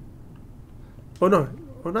ingredient. Oh no.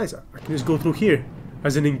 Oh, nice. I can just go through here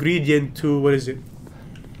as an ingredient to, what is it?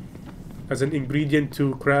 As an ingredient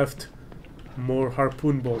to craft more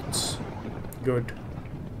harpoon bolts. Good.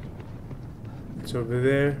 It's over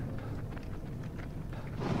there.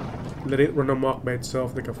 Let it run amok by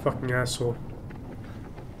itself like a fucking asshole.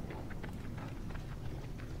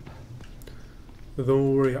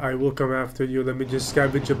 Don't worry, I will come after you. Let me just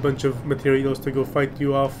scavenge a bunch of materials to go fight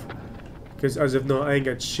you off. Because as of now, I ain't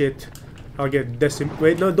got shit. I'll get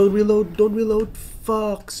Wait, no, don't reload. Don't reload.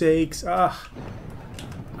 Fuck's sakes. Ah.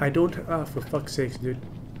 I don't. Ah, for fuck's sakes, dude.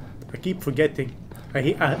 I keep forgetting.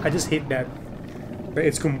 I just hate that.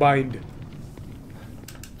 It's combined.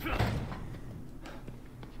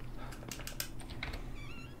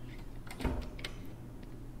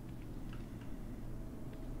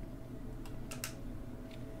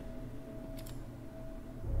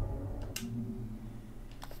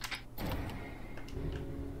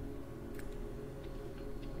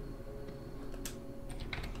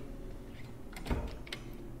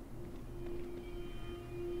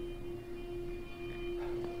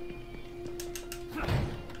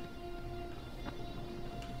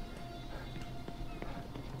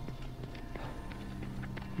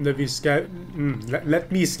 Let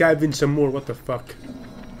me scavenge some more. What the fuck?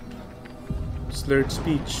 Slurred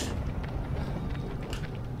speech.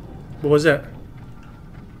 What was that?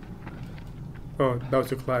 Oh, that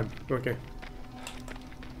was a climb. Okay.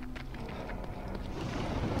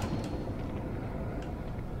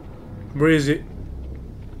 Where is it?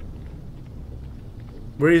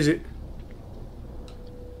 Where is it?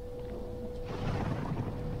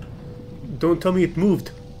 Don't tell me it moved.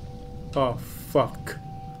 Oh, fuck.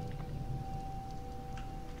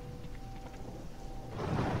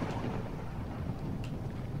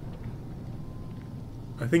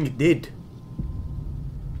 I think it did.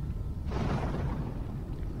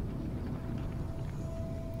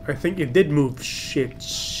 I think it did move. Shit.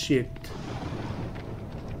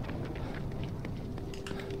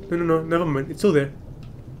 No, never mind. It's still there.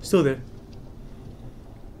 Still there.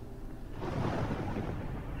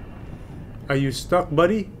 Are you stuck,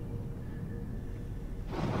 buddy?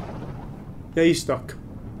 Yeah, he's stuck.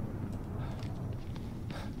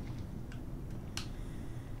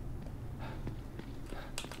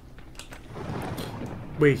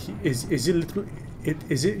 Wait, is it little?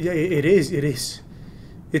 Is it? Yeah, it is.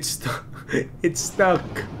 It's stuck. It's stuck.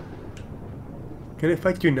 Can I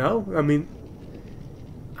fight you now? I mean,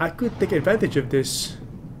 I could take advantage of this.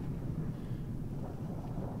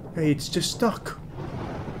 Hey, it's just stuck.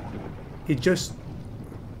 It just...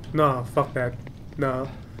 Nah, fuck that. Nah.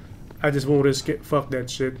 I just won't risk it. Fuck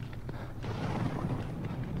that shit.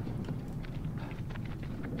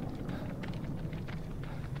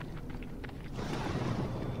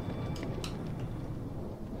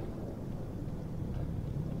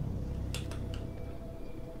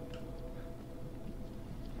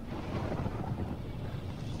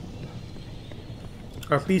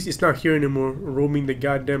 At least it's not here anymore, roaming the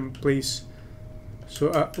goddamn place.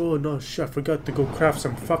 So, oh no, shit, I forgot to go craft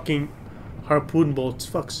some fucking harpoon bolts,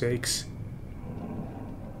 fuck's sakes.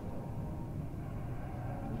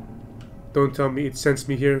 Don't tell me it sends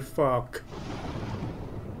me here, fuck.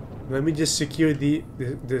 Let me just secure the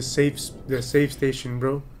safe station,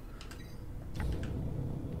 bro.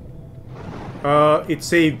 It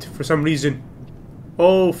saved for some reason.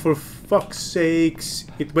 Oh, for fuck's sakes,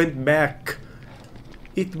 it went back.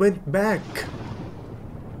 It went back.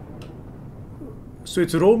 So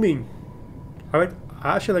it's roaming. I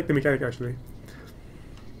actually like the mechanic actually.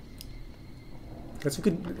 That's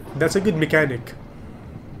a good mechanic.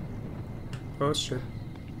 Oh shit.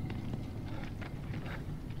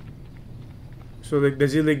 So like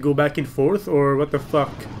does it like go back and forth or what the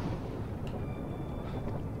fuck?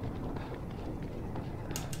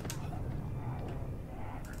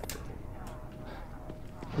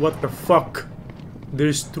 What the fuck?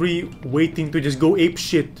 There's 3 waiting to just go ape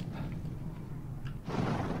shit.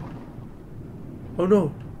 Oh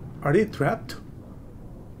no. Are they trapped?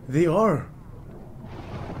 They are.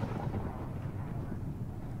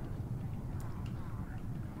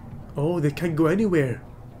 Oh, they can't go anywhere.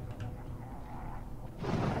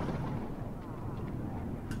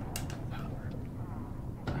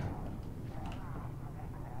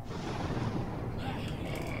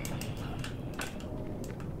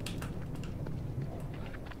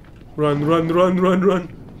 Run, run, run, run,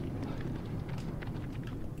 run.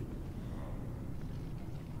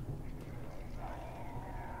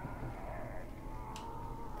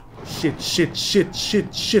 Shit, shit, shit,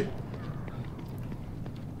 shit, shit.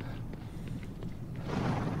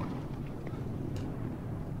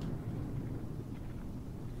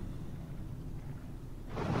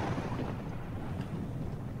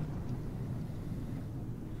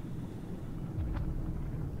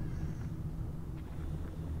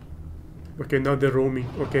 Okay, now they're roaming.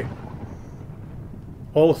 Okay.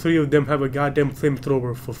 All three of them have a goddamn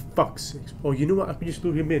flamethrower, for fuck's sake. Oh, you know what? I could just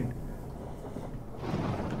lure him in.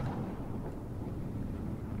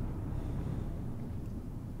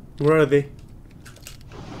 Where are they?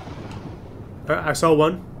 I saw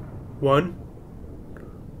one. One.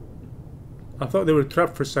 I thought they were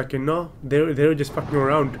trapped for a second. No, they were just fucking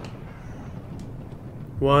around.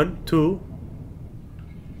 One, two.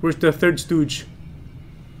 Where's the third stooge?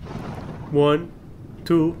 One,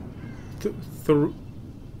 two,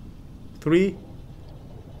 three.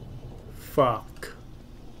 Fuck.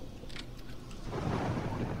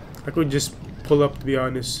 I could just pull up, to be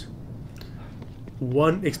honest.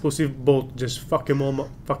 One explosive bolt just fuck them all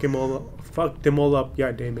up.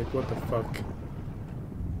 Yeah, damn it. What the fuck?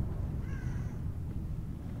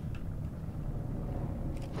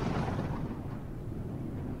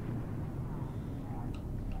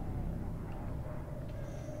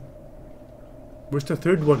 Where's the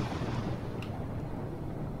third one?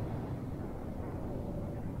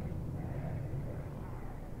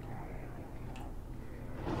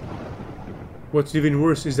 What's even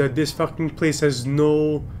worse is that this fucking place has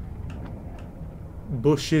no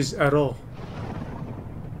bushes at all.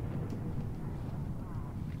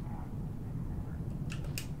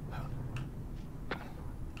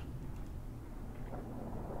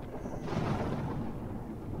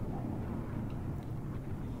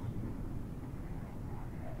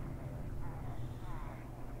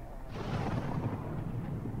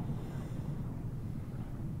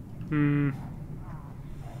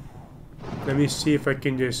 Let me see if I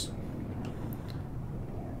can just...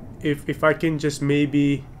 If I can just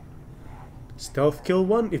maybe stealth kill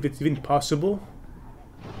one, if it's even possible.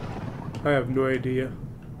 I have no idea.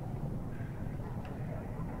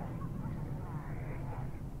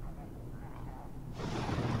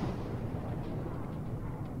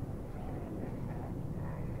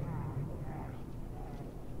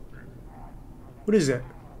 What is that?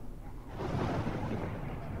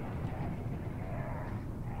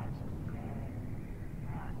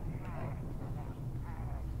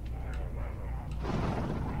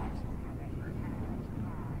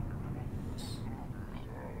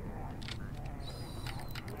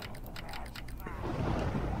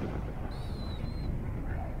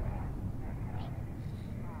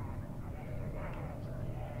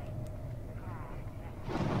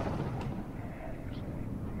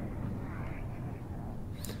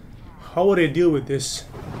 How would I deal with this?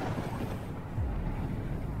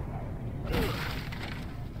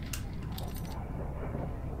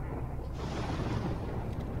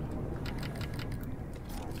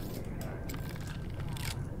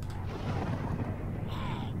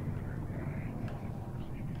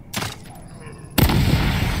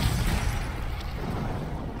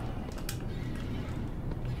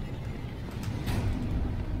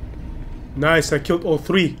 Nice, I killed all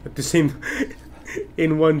three at the same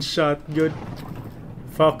in one shot. Good.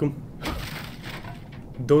 Fuck him.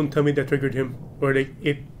 Don't tell me that triggered him or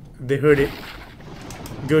they heard it.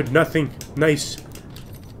 Good, nothing. Nice.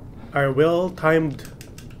 A well-timed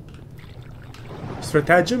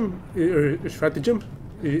stratagem or stratagem?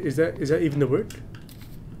 Is that even the word?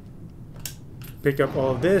 Pick up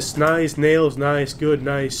all this. Nice. Nails. Nice. Good.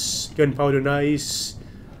 Nice. Gunpowder. Nice.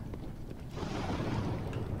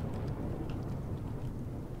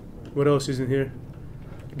 What else is in here?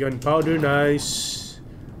 Gunpowder, nice.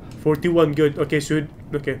 41, good. Okay, so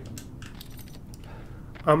okay.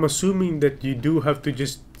 I'm assuming that you do have to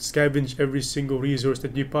just scavenge every single resource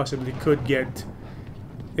that you possibly could get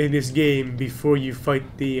in this game before you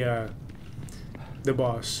fight the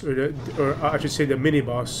boss, or I should say the mini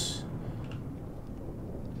boss.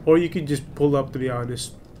 Or you could just pull up, to be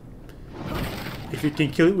honest. If you can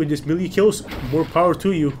kill it with just melee kills, more power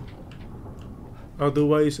to you.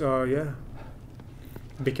 Otherwise, yeah.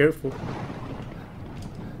 Be careful.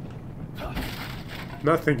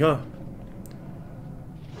 Nothing, huh?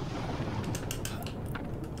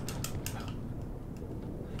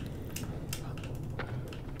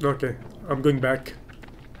 Okay, I'm going back.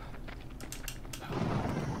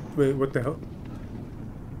 Wait, what the hell?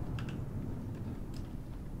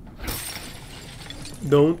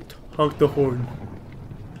 Don't honk the horn.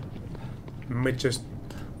 Might just...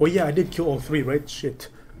 Oh yeah, I did kill all 3, right? Shit.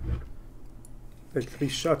 Like 3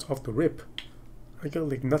 shots off the rip. I got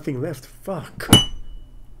like nothing left. Fuck.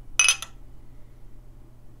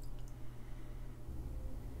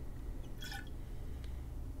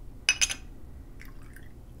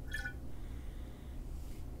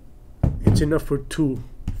 It's enough for 2.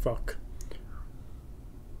 Fuck.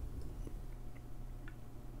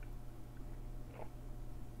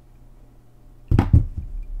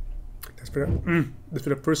 That's for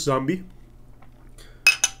the first zombie.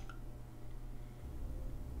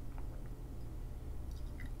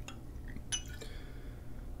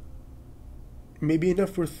 Maybe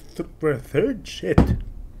enough for a third? Shit.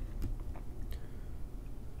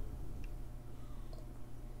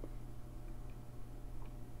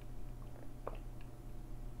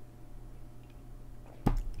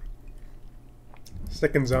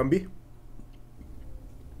 Second zombie.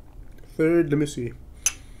 Third, let me see.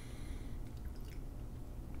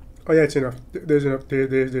 Oh yeah, it's enough. There's enough.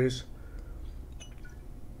 There's.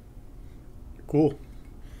 Cool.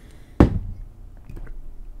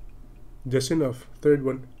 Just enough. Third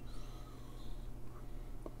one.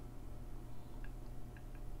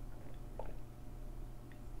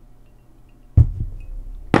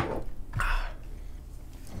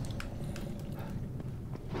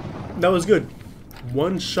 That was good.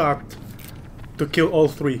 1 shot to kill all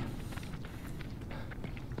 3.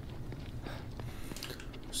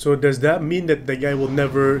 So does that mean that the guy will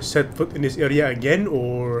never set foot in this area again,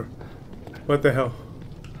 or what the hell?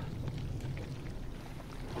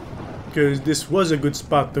 Because this was a good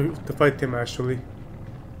spot to fight him, actually.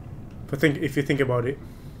 If you think about it.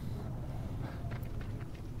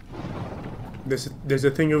 There's a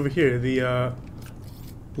thing over here, the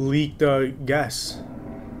leaked gas.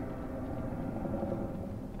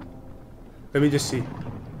 Let me just see.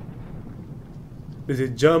 Does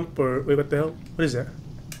it jump or wait? What the hell? What is that?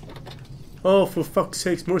 Oh, for fuck's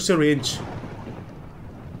sakes! More syringe.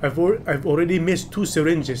 I've already missed 2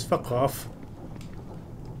 syringes. Fuck off.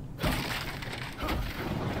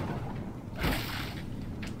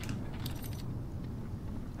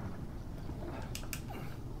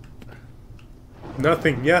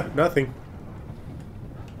 Nothing. Yeah, nothing.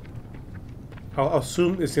 I'll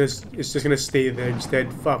assume it's just gonna stay there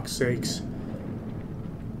instead. Fuck's sakes.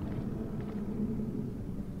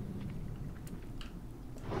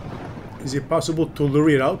 Is it possible to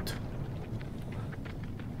lure it out?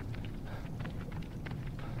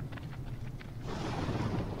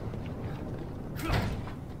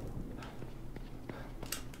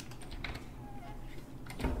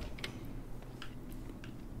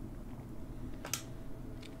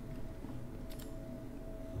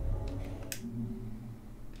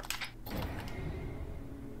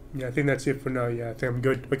 Yeah, I think that's it for now. Yeah, I think I'm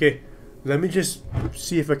good. Okay, let me just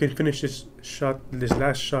see if I can finish this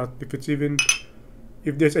last shot,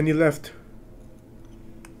 if there's any left.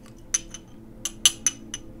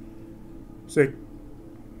 It's like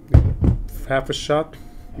half a shot,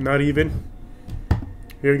 not even.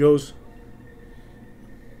 Here goes.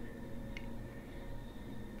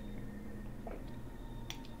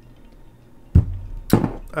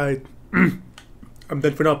 Alright, I'm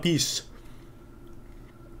done for now. Peace.